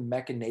interested in the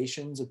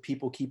machinations of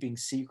people keeping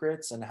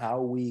secrets and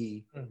how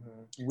we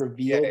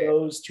reveal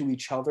those to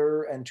each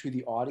other and to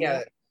the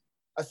audience. Yeah.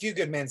 A Few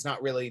Good Men's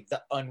not really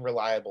the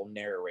unreliable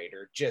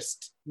narrator,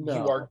 just you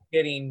are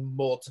getting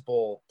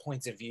multiple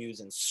points of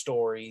views and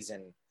stories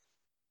and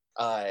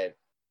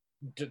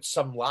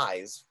some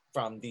lies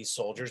from these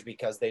soldiers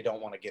because they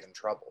don't want to get in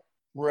trouble.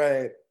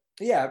 Right.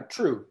 Yeah,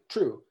 true.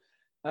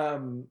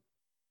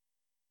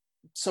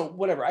 So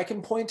whatever, I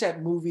can point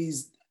at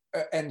movies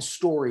and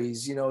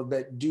stories,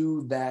 that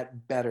do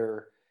that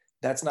better.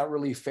 That's not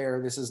really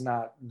fair. This is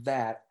not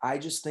that. I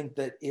just think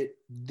that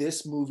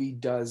this movie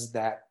does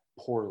that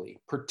poorly,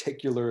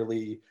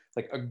 particularly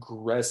like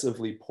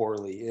aggressively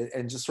poorly,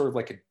 and just sort of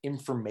like an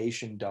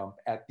information dump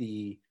at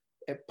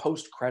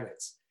post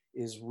credits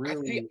is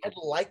really. I'd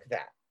like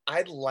that.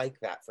 I'd like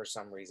that for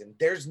some reason.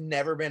 There's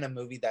never been a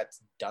movie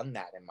that's done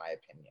that, in my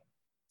opinion.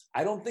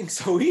 I don't think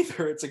so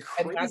either. It's a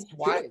crazy And that's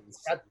why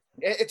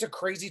it's a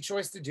crazy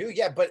choice to do.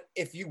 Yeah, but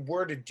if you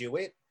were to do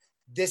it,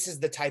 this is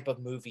the type of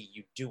movie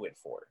you do it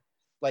for.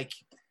 Like,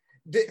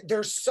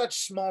 there's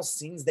such small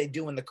scenes they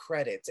do in the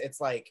credits. It's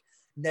like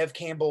Nev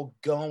Campbell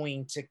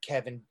going to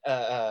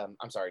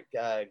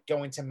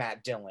going to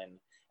Matt Dillon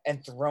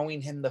and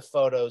throwing him the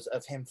photos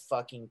of him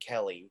fucking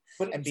Kelly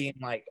and being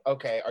like,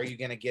 okay, are you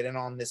going to get in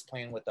on this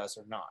plan with us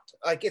or not?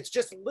 Like, it's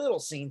just little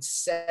scenes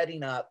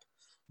setting up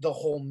the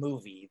whole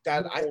movie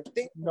that I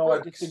think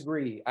works. I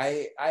disagree.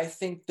 I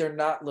think they're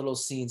not little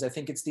scenes. I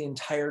think it's the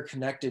entire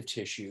connective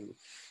tissue.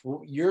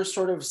 You're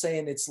sort of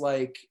saying it's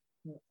like,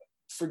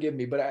 forgive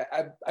me, but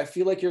I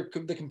feel like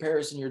the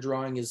comparison you're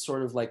drawing is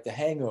sort of like The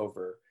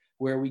Hangover,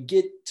 where we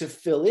get to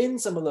fill in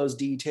some of those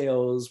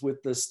details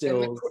with the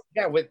stills.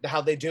 With how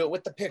they do it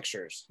with the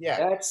pictures.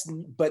 Yeah.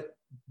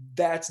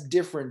 That's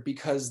different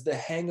because The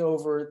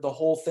Hangover, the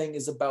whole thing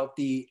is about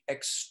the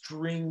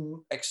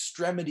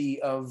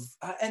extremity of,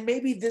 and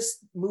maybe this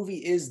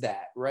movie is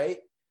that, right?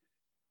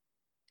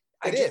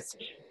 It is.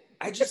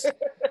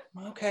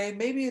 Okay,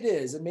 maybe it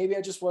is. And maybe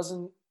I just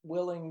wasn't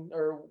willing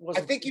or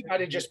wasn't. I think you might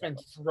have just been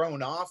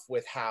thrown off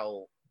with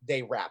how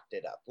they wrapped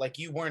it up. Like,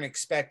 you weren't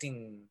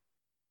expecting,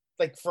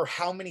 like, for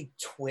how many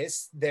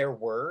twists there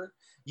were,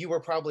 you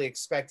were probably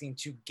expecting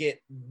to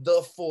get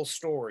the full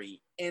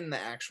story in the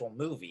actual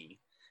movie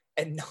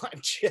and not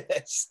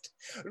just,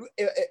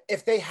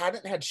 if they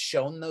hadn't had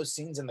shown those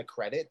scenes in the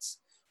credits,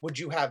 would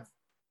you have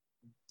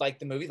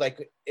liked the movie?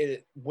 Like,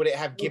 would it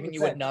have given 100%.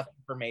 You enough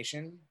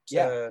information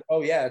to...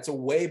 Yeah, it's a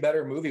way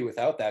better movie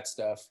without that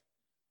stuff.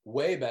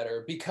 Way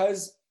better,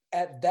 because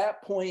at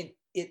that point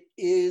it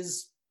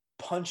is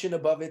punching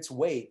above its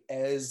weight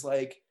as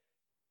like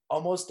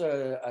almost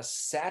a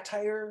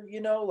satire,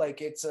 you know, like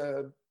it's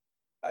a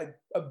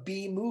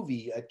B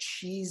movie, a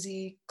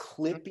cheesy,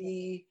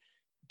 clippy,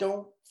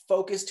 don't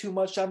focus too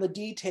much on the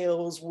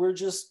details, we're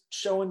just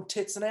showing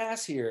tits and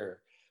ass here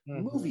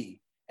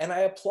movie. And I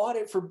applaud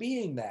it for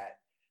being that.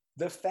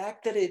 The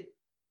fact that it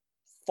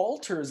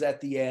falters at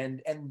the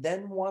end and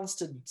then wants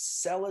to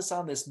sell us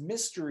on this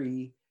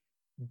mystery,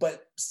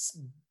 but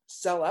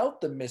sell out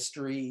the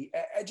mystery,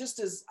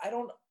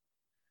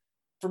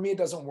 for me, it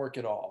doesn't work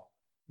at all.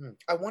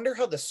 I wonder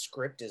how the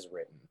script is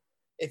written.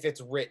 If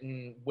it's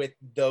written with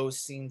those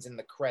scenes in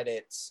the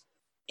credits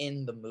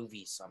in the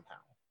movie somehow.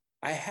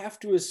 I have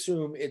to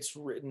assume it's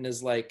written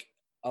as like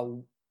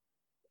an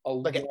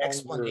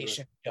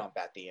explanation dump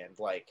at the end,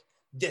 like,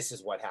 this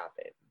is what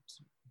happened,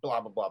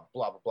 blah blah blah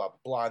blah blah blah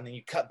blah, and then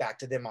you cut back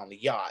to them on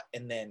the yacht,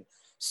 and then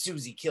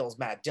Susie kills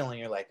Matt Dillon.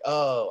 You're like,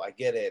 oh, I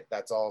get it.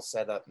 That's all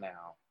set up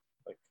now.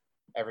 Like,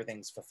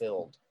 everything's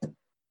fulfilled.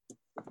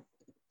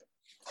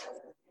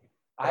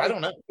 I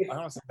don't know. I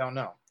honestly don't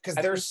know, because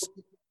there's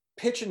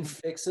pitch and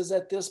fixes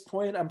at this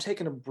point. I'm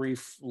taking a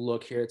brief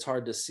look here. It's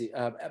hard to see,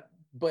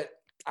 but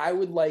I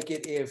would like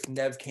it if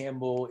Nev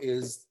Campbell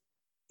is,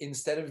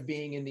 instead of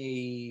being in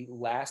the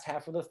last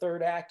half of the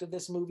third act of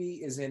this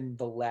movie, is in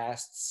the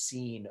last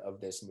scene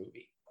of this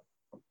movie.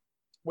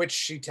 Which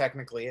she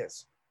technically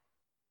is.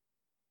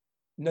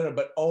 No,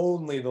 but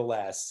only the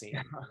last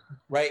scene,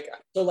 right?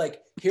 So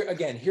like,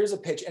 here's a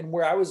pitch. And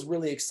where I was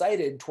really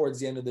excited towards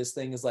the end of this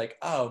thing is like,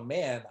 oh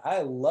man,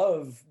 I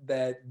love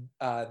that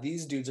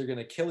these dudes are going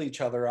to kill each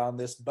other on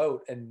this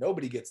boat and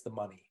nobody gets the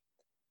money.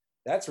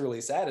 That's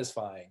really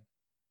satisfying.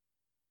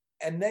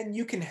 And then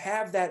you can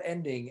have that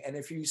ending. And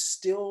if you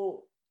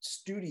still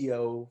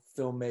studio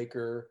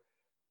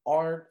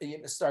aren't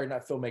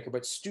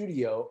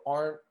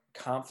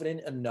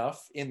confident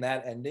enough in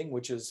that ending,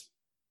 which is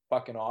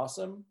fucking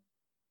awesome,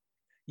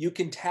 you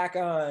can tack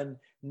on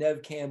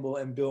Nev Campbell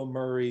and Bill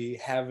Murray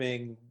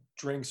having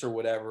drinks or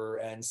whatever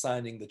and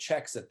signing the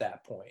checks at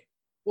that point.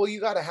 Well, you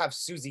got to have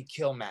Susie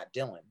kill Matt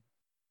Dillon.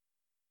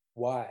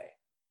 Why?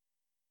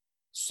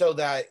 So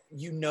that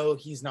you know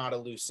he's not a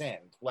loose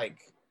end. Like,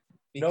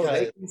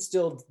 because...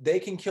 No, they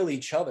can kill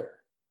each other.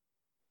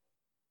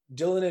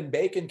 Dillon and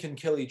Bacon can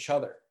kill each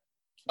other.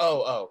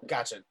 Oh,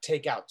 gotcha.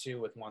 Take out two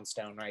with one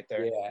stone right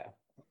there. Yeah.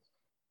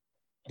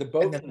 The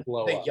boat can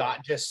blow up. The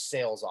yacht just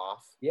sails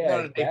off. Yeah, no,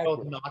 exactly. They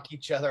both knock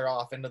each other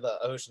off into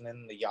the ocean,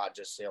 and the yacht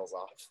just sails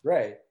off.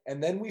 Right,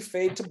 and then we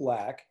fade to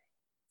black,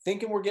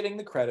 thinking we're getting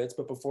the credits,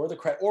 but before the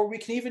credit, or we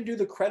can even do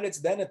the credits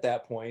then at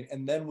that point,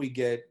 and then we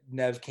get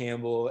Nev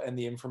Campbell and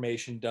the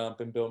information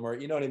dump and Bill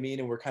Murray. You know what I mean?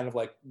 And we're kind of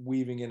like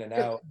weaving in and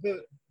out.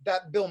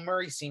 That Bill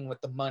Murray scene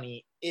with the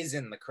money is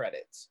in the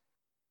credits.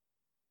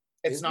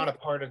 It's not a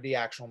part of the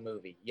actual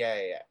movie.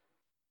 Yeah.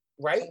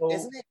 Right? Oh,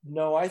 isn't it?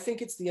 No, I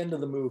think it's the end of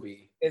the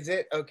movie. Is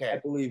it? Okay. I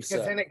believe so.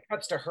 Because then it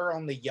cuts to her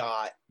on the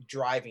yacht,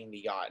 driving the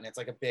yacht, and it's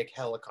like a big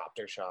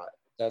helicopter shot.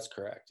 That's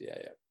correct. Yeah.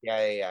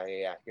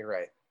 You're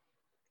right.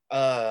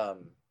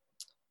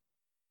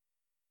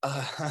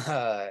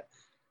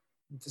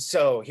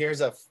 So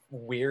here's a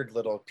weird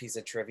little piece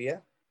of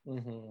trivia.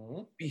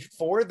 Mm-hmm.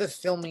 Before the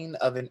filming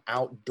of an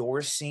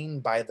outdoor scene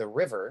by the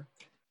river,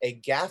 a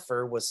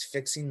gaffer was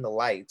fixing the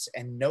lights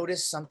and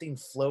noticed something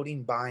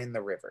floating by in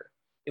the river.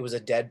 It was a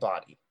dead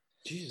body.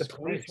 The Jesus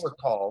police Christ. were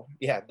called.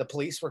 Yeah, the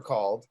police were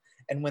called.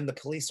 And when the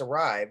police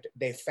arrived,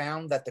 they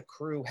found that the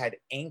crew had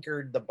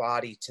anchored the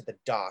body to the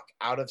dock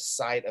out of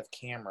sight of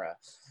camera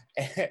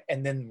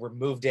and then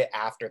removed it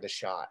after the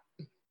shot.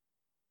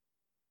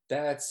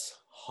 That's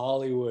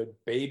Hollywood,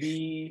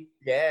 baby.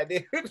 Yeah,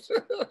 dude.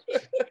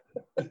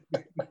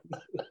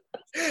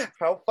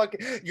 How fucking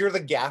you're the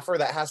gaffer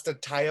that has to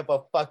tie up a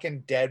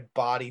fucking dead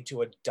body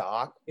to a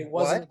dock? It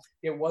What?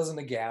 wasn't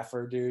a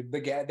gaffer, dude.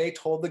 They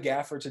told the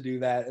gaffer to do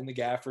that, and the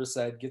gaffer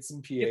said, "Get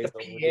some Get PAs the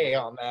over here."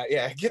 PA on that.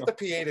 Yeah, get the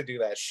PA to do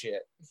that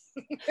shit.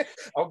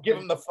 I'll give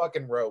him the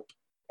fucking rope.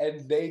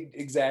 And they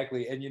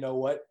exactly, and you know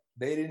what?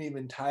 They didn't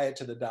even tie it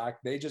to the dock.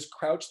 They just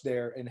crouched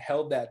there and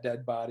held that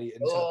dead body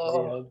until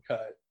they yelled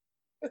cut.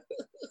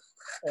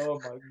 Oh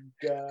my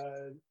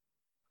god.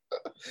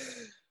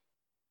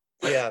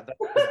 Yeah, that's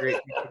a great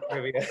piece of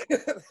trivia.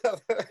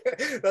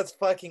 That's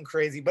fucking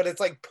crazy, but it's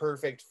like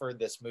perfect for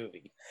this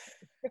movie.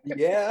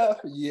 Yeah,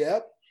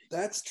 yep,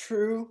 that's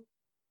true.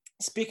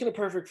 Speaking of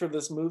perfect for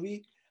this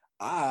movie,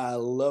 I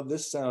love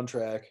this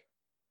soundtrack.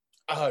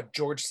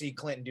 George C.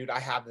 Clinton, dude, I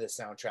have this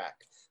soundtrack.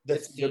 The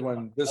It's a good one.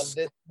 theme of this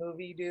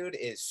movie, dude,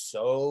 is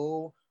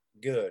so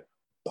good.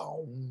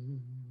 Boom.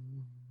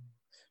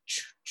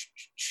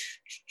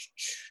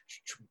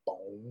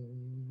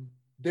 Boom.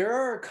 There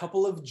are a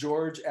couple of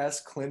George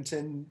S.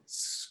 Clinton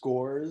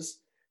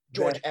scores.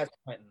 George F.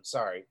 Clinton,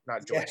 sorry,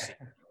 not George C.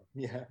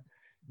 Yeah,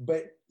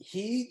 but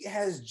he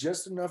has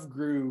just enough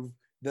groove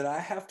that I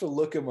have to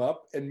look him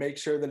up and make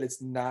sure that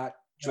it's not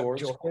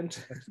George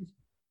Clinton.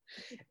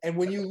 And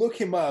when you look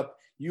him up,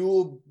 you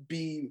will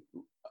be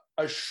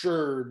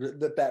assured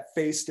that that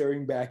face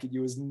staring back at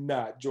you is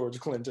not George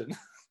Clinton.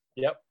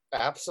 Yep,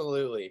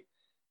 absolutely.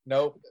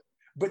 Nope.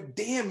 But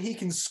damn, he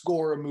can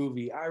score a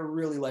movie. I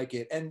really like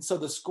it. And so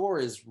the score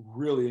is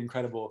really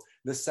incredible.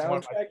 The soundtrack one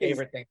of my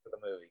favorite things for the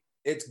movie.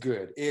 It's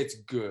good. It's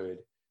good.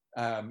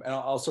 And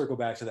I'll circle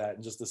back to that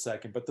in just a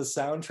second. But the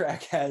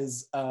soundtrack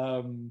has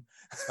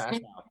Smash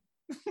Mouth.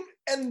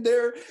 And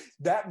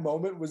that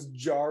moment was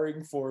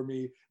jarring for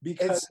me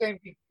because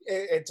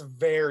it's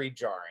very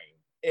jarring.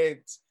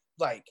 It's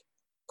like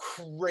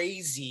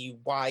crazy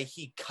why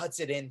he cuts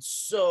it in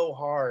so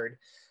hard,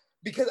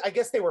 because I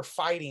guess they were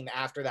fighting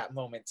after that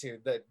moment too.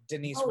 The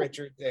Denise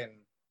Richards and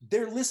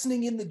they're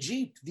listening in the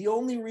Jeep. The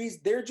only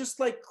reason they're just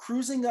like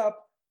cruising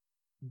up,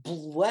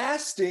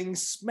 blasting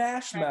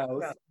Smash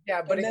Mouth.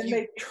 Yeah, but and then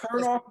they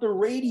turn off the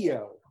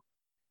radio.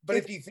 But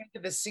if you think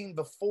of the scene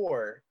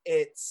before,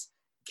 it's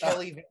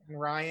Kelly and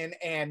Ryan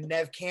and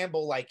Nev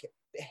Campbell like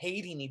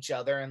hating each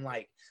other and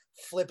like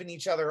flipping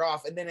each other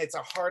off, and then it's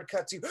a hard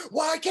cut to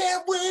 "Why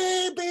can't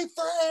we be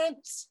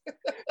friends?"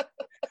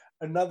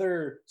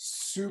 Another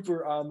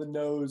super on the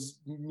nose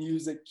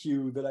music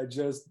cue that I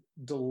just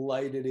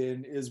delighted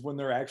in is when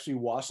they're actually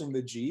washing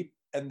the Jeep,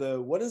 and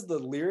what is the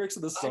lyrics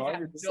of the song? I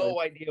have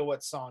no idea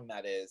what song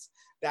that is.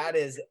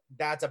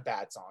 That's a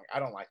bad song. I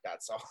don't like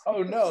that song.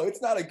 Oh no,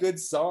 it's not a good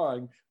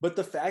song. But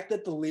the fact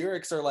that the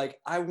lyrics are like,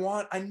 I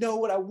know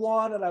what I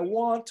want, and I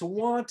want to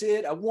want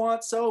it. I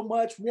want so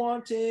much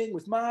wanting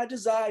with my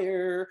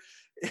desire.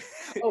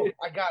 Oh,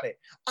 I got it.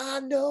 I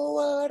know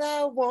what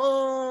I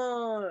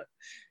want.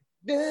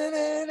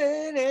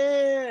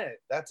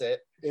 That's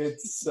it.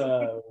 It's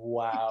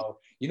wow.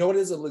 You know what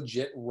is a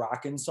legit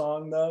rockin'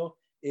 song though?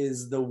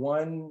 Is the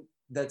one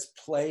that's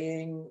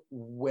playing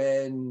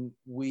when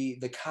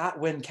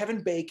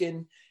Kevin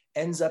Bacon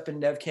ends up in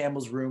Nev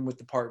Campbell's room with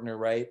the partner,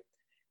 right?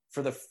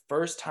 For the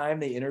first time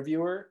they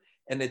interview her,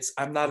 and it's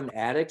 "I'm Not an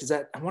Addict."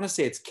 I want to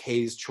say it's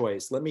Kay's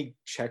Choice. Let me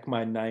check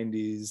my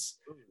 90s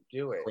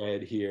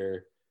cred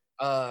here.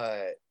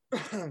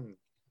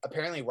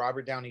 Apparently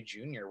Robert Downey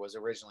Jr. was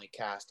originally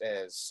cast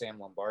as Sam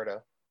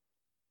Lombardo.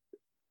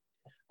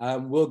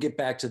 We'll get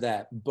back to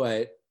that,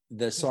 but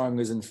the song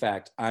is in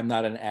fact "I'm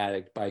Not an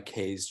Addict" by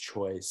Kay's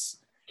Choice.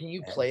 Can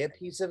you play a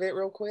piece of it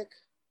real quick?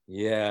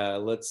 Yeah,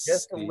 let's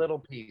just see. A little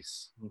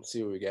piece. Let's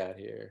see what we got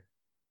here.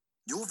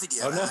 Your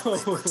video. Oh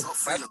no,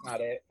 that's not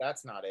it.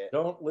 That's not it.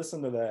 Don't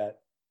listen to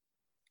that.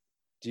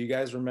 Do you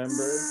guys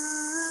remember?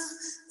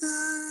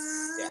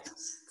 Yeah.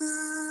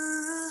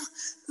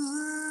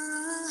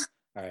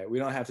 All right, we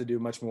don't have to do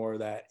much more of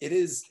that. It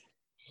is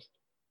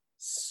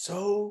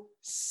so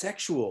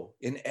sexual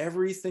in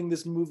everything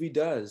this movie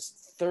does.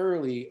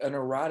 Thoroughly an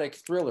erotic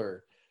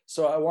thriller.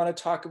 So I want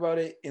to talk about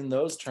it in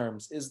those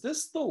terms. Is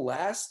this the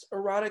last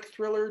erotic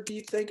thriller, do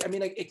you think? I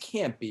mean, it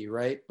can't be,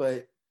 right?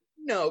 But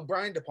no,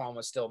 Brian De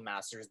Palma still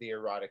masters the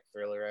erotic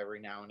thriller every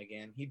now and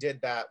again. He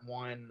did that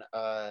one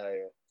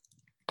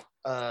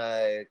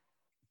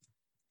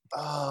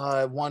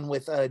one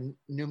with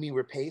Numi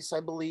Rapace, I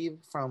believe,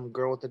 from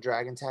Girl with the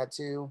Dragon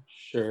Tattoo.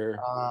 Sure.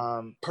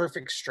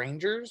 Perfect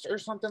Strangers or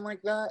something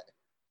like that.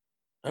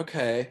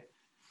 Okay.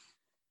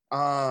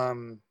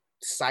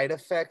 Side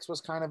Effects was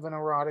kind of an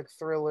erotic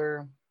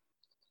thriller.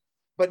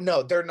 but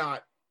no, they're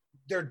not.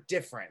 They're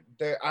different.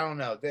 I don't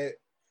know. I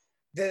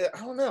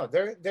don't know.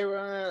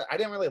 I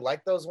didn't really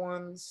like those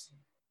ones,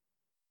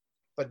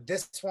 but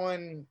this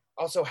one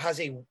also has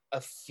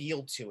a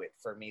feel to it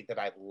for me that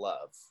I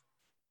love.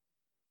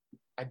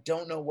 I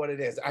don't know what it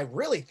is. I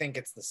really think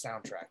it's the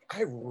soundtrack.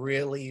 I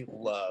really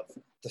love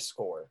the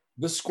score.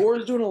 The score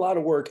is doing a lot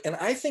of work, and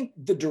I think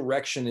the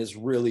direction is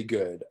really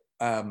good.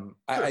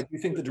 I do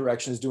think the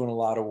direction is doing a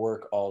lot of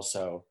work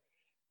also.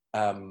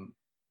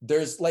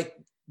 There's like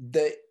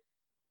the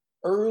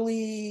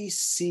early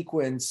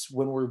sequence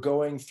when we're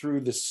going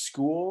through the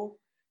school,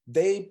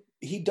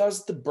 he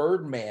does the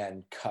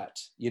Birdman cut,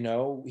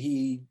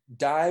 he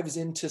dives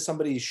into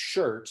somebody's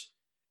shirt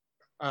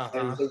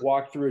as they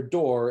walk through a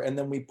door, and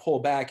then we pull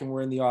back and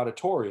we're in the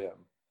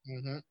auditorium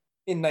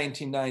in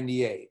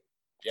 1998.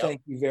 Yep.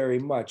 Thank you very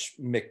much,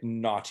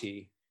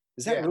 McNaughty.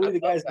 Is that really the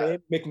guy's name?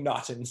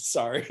 McNaughton,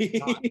 sorry.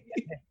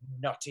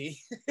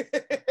 Naughty.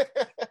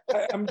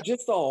 I'm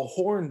just all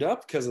horned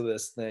up because of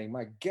this thing.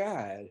 My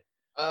God.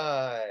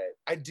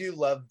 I do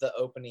love the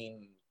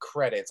opening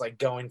credits, like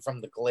going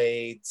from the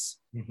glades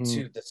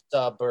to the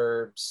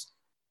suburbs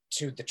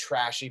to the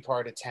trashy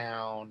part of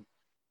town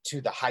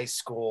to the high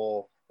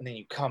school, and then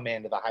you come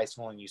into the high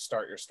school and you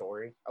start your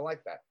story. I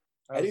like that.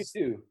 I do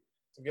too.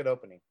 It's a good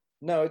opening.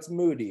 No, it's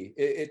moody.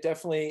 It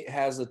definitely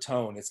has a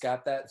tone. It's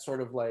got that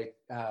sort of like,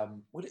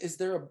 what is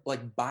there,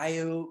 like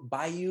Bayou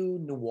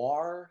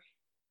Noir?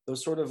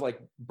 Those sort of like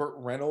Burt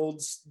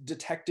Reynolds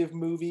detective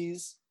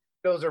movies.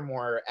 Those are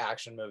more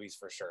action movies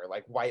for sure,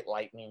 like White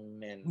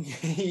Lightning and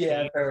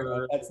yeah,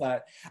 that's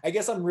not. I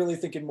guess I'm really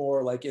thinking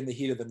more like In the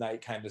Heat of the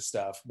Night kind of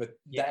stuff. But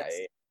that's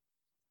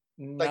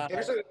like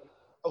there's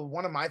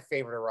one of my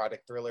favorite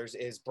erotic thrillers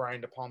is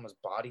Brian De Palma's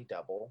Body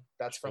Double.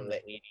 That's from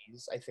the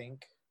 80s, I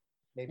think,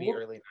 maybe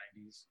early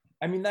 90s.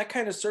 I mean, that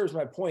kind of serves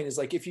my point. Is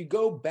like if you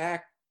go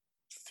back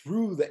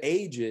through the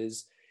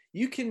ages,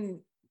 you can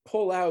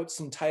pull out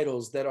some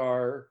titles that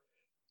are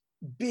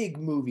big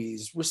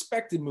movies,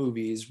 respected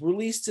movies,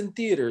 released in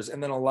theaters,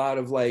 and then a lot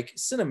of like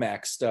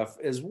Cinemax stuff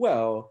as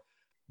well.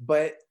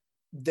 But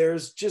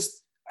there's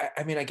just,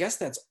 I mean, I guess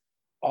that's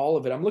all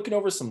of it. I'm looking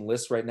over some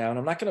lists right now, and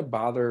I'm not going to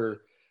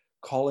bother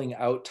calling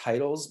out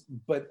titles,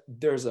 but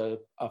there's a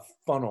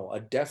funnel, a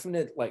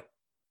definite like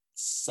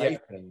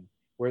siphon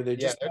where they're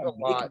just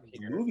not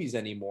making movies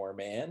anymore,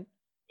 man.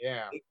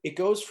 Yeah. It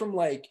goes from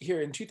like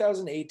here in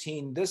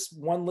 2018, this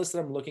one list that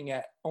I'm looking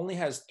at only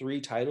has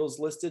 3 titles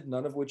listed,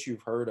 none of which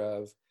you've heard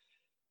of.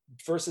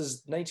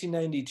 Versus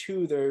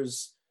 1992,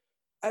 there's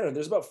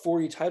about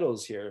 40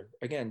 titles here.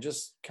 Again,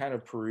 just kind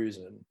of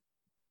perusing.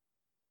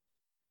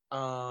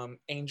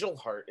 Angel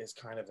Heart is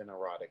kind of an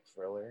erotic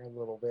thriller a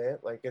little bit.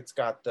 Like it's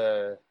got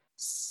the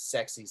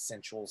sexy,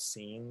 sensual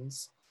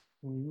scenes.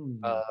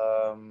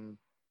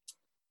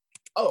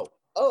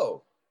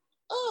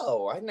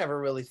 I never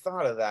really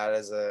thought of that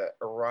as a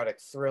erotic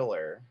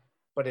thriller,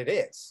 but it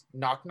is.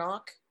 Knock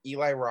Knock,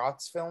 Eli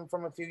Roth's film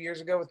from a few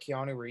years ago with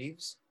Keanu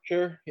Reeves.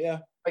 Sure, yeah.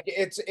 Like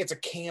it's a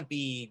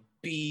campy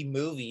B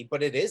movie,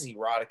 but it is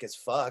erotic as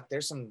fuck.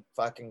 There's some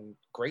fucking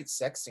great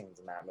sex scenes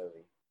in that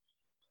movie.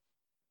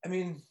 I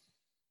mean,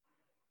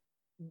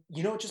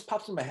 what just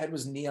popped in my head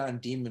was Neon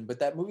Demon, but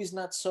that movie's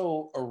not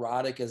so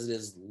erotic as it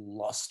is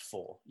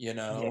lustful,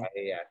 Yeah.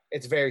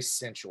 It's very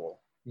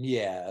sensual.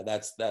 Yeah,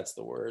 that's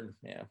the word.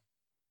 Yeah.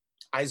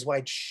 Eyes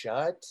Wide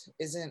Shut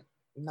isn't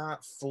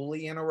not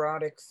fully an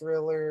erotic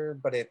thriller,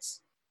 but it's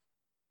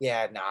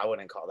I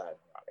wouldn't call that an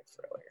erotic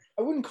thriller.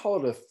 I wouldn't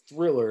call it a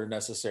thriller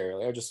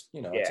necessarily. I just,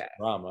 it's a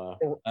drama.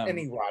 An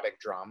erotic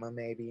drama,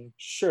 maybe.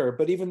 Sure,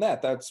 but even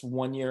that's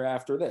 1 year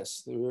after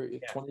this.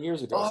 20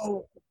 years ago.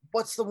 Oh,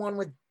 what's the one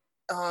with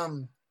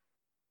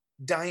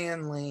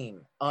Diane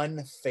Lane,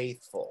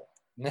 Unfaithful?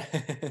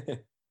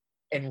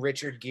 And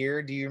Richard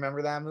Gere. Do you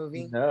remember that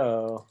movie?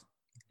 No.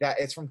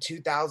 It's from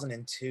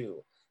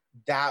 2002.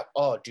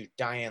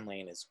 Diane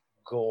Lane is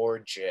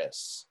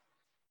gorgeous.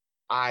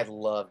 I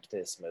loved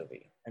this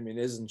movie. I mean,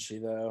 isn't she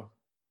though?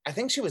 I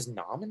think she was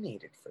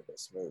nominated for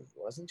this movie,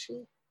 wasn't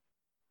she?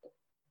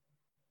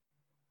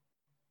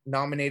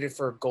 Nominated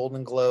for a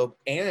Golden Globe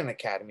and an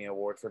Academy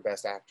Award for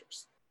Best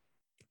Actress.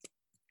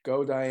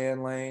 Go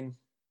Diane Lane.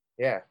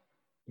 Yeah.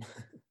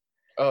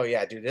 Oh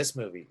yeah, dude, this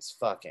movie is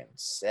fucking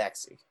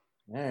sexy.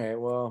 All right,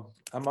 well,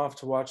 I'm off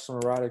to watch some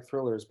erotic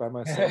thrillers by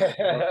myself.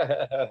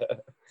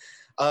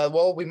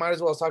 Well, we might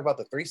as well talk about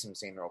the threesome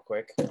scene real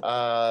quick.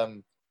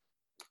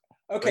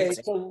 Okay,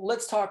 so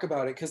let's talk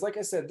about it, because like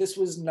I said, this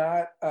was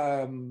not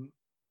a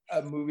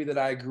movie that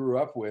I grew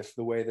up with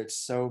the way that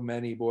so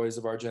many boys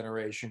of our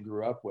generation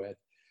grew up with.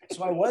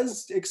 So I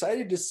was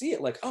excited to see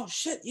it, like, oh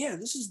shit, yeah,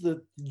 this is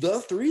the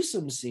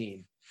threesome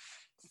scene.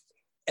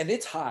 And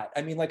it's hot.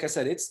 I mean, like I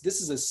said,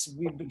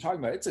 we've been talking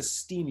about it, it's a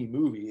steamy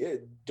movie.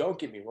 Don't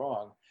get me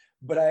wrong,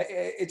 but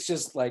it's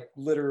just like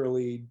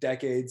literally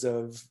decades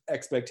of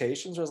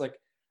expectations where I was like,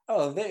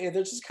 oh, they're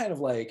just kind of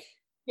like,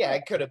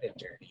 it could have been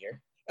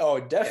dirtier. Oh,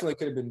 it definitely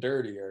could have been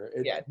dirtier.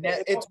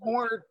 It's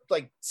more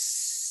like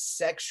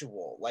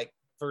sexual, like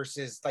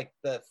versus like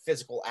the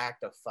physical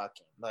act of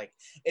fucking. Like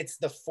it's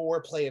the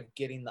foreplay of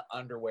getting the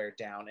underwear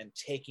down and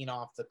taking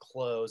off the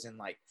clothes and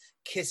like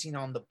kissing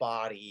on the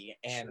body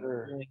and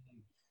pouring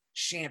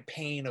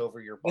champagne over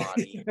your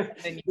body. And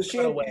then you The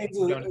throw it away.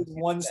 champagne is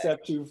one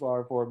step too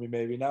far for me,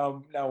 maybe.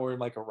 Now we're in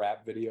like a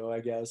rap video, I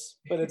guess.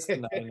 But it's the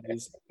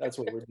 90s. That's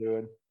what we're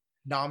doing.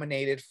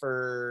 Nominated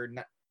for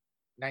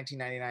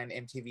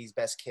 1999 MTV's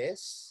Best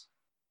Kiss.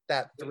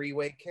 That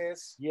three-way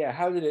kiss. Yeah,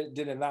 how did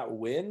it not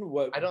win?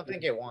 What? I don't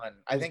think it won.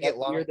 I think it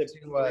lost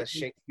to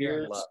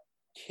Shakespeare in Love.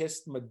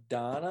 Kissed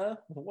Madonna?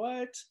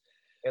 What?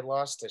 It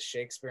lost to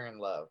Shakespeare in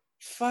Love.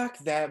 Fuck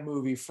that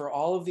movie for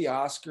all of the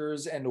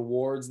Oscars and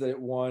awards that it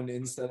won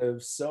instead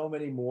of so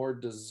many more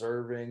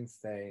deserving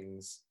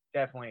things.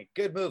 Definitely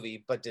good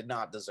movie, but did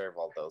not deserve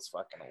all those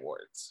fucking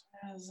awards.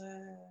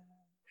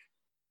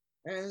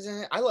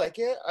 I like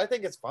it. I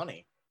think it's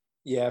funny.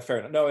 Yeah, fair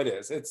enough. No, it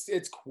is.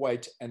 It's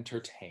quite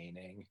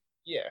entertaining.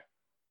 Yeah.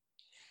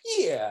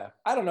 Yeah.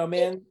 I don't know,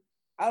 man.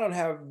 I don't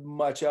have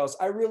much else.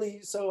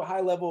 So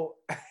high level,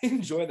 I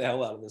enjoy the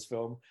hell out of this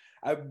film.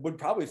 I would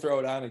probably throw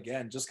it on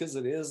again just because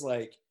it is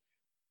like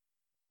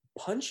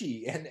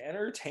punchy and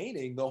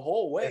entertaining the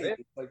whole way.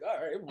 It's like, all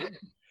right,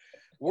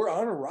 we're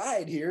on a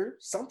ride here.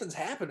 Something's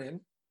happening.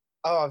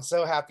 Oh, I'm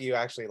so happy you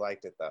actually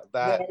liked it though. No,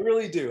 I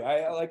really do.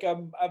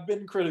 I've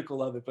been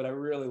critical of it, but I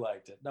really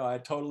liked it. No, I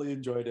totally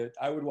enjoyed it.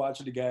 I would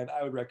watch it again.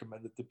 I would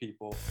recommend it to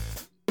people.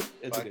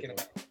 It's a good one.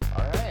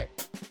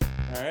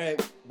 All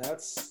right.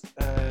 That's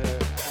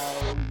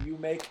how you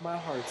make my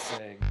heart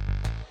sing.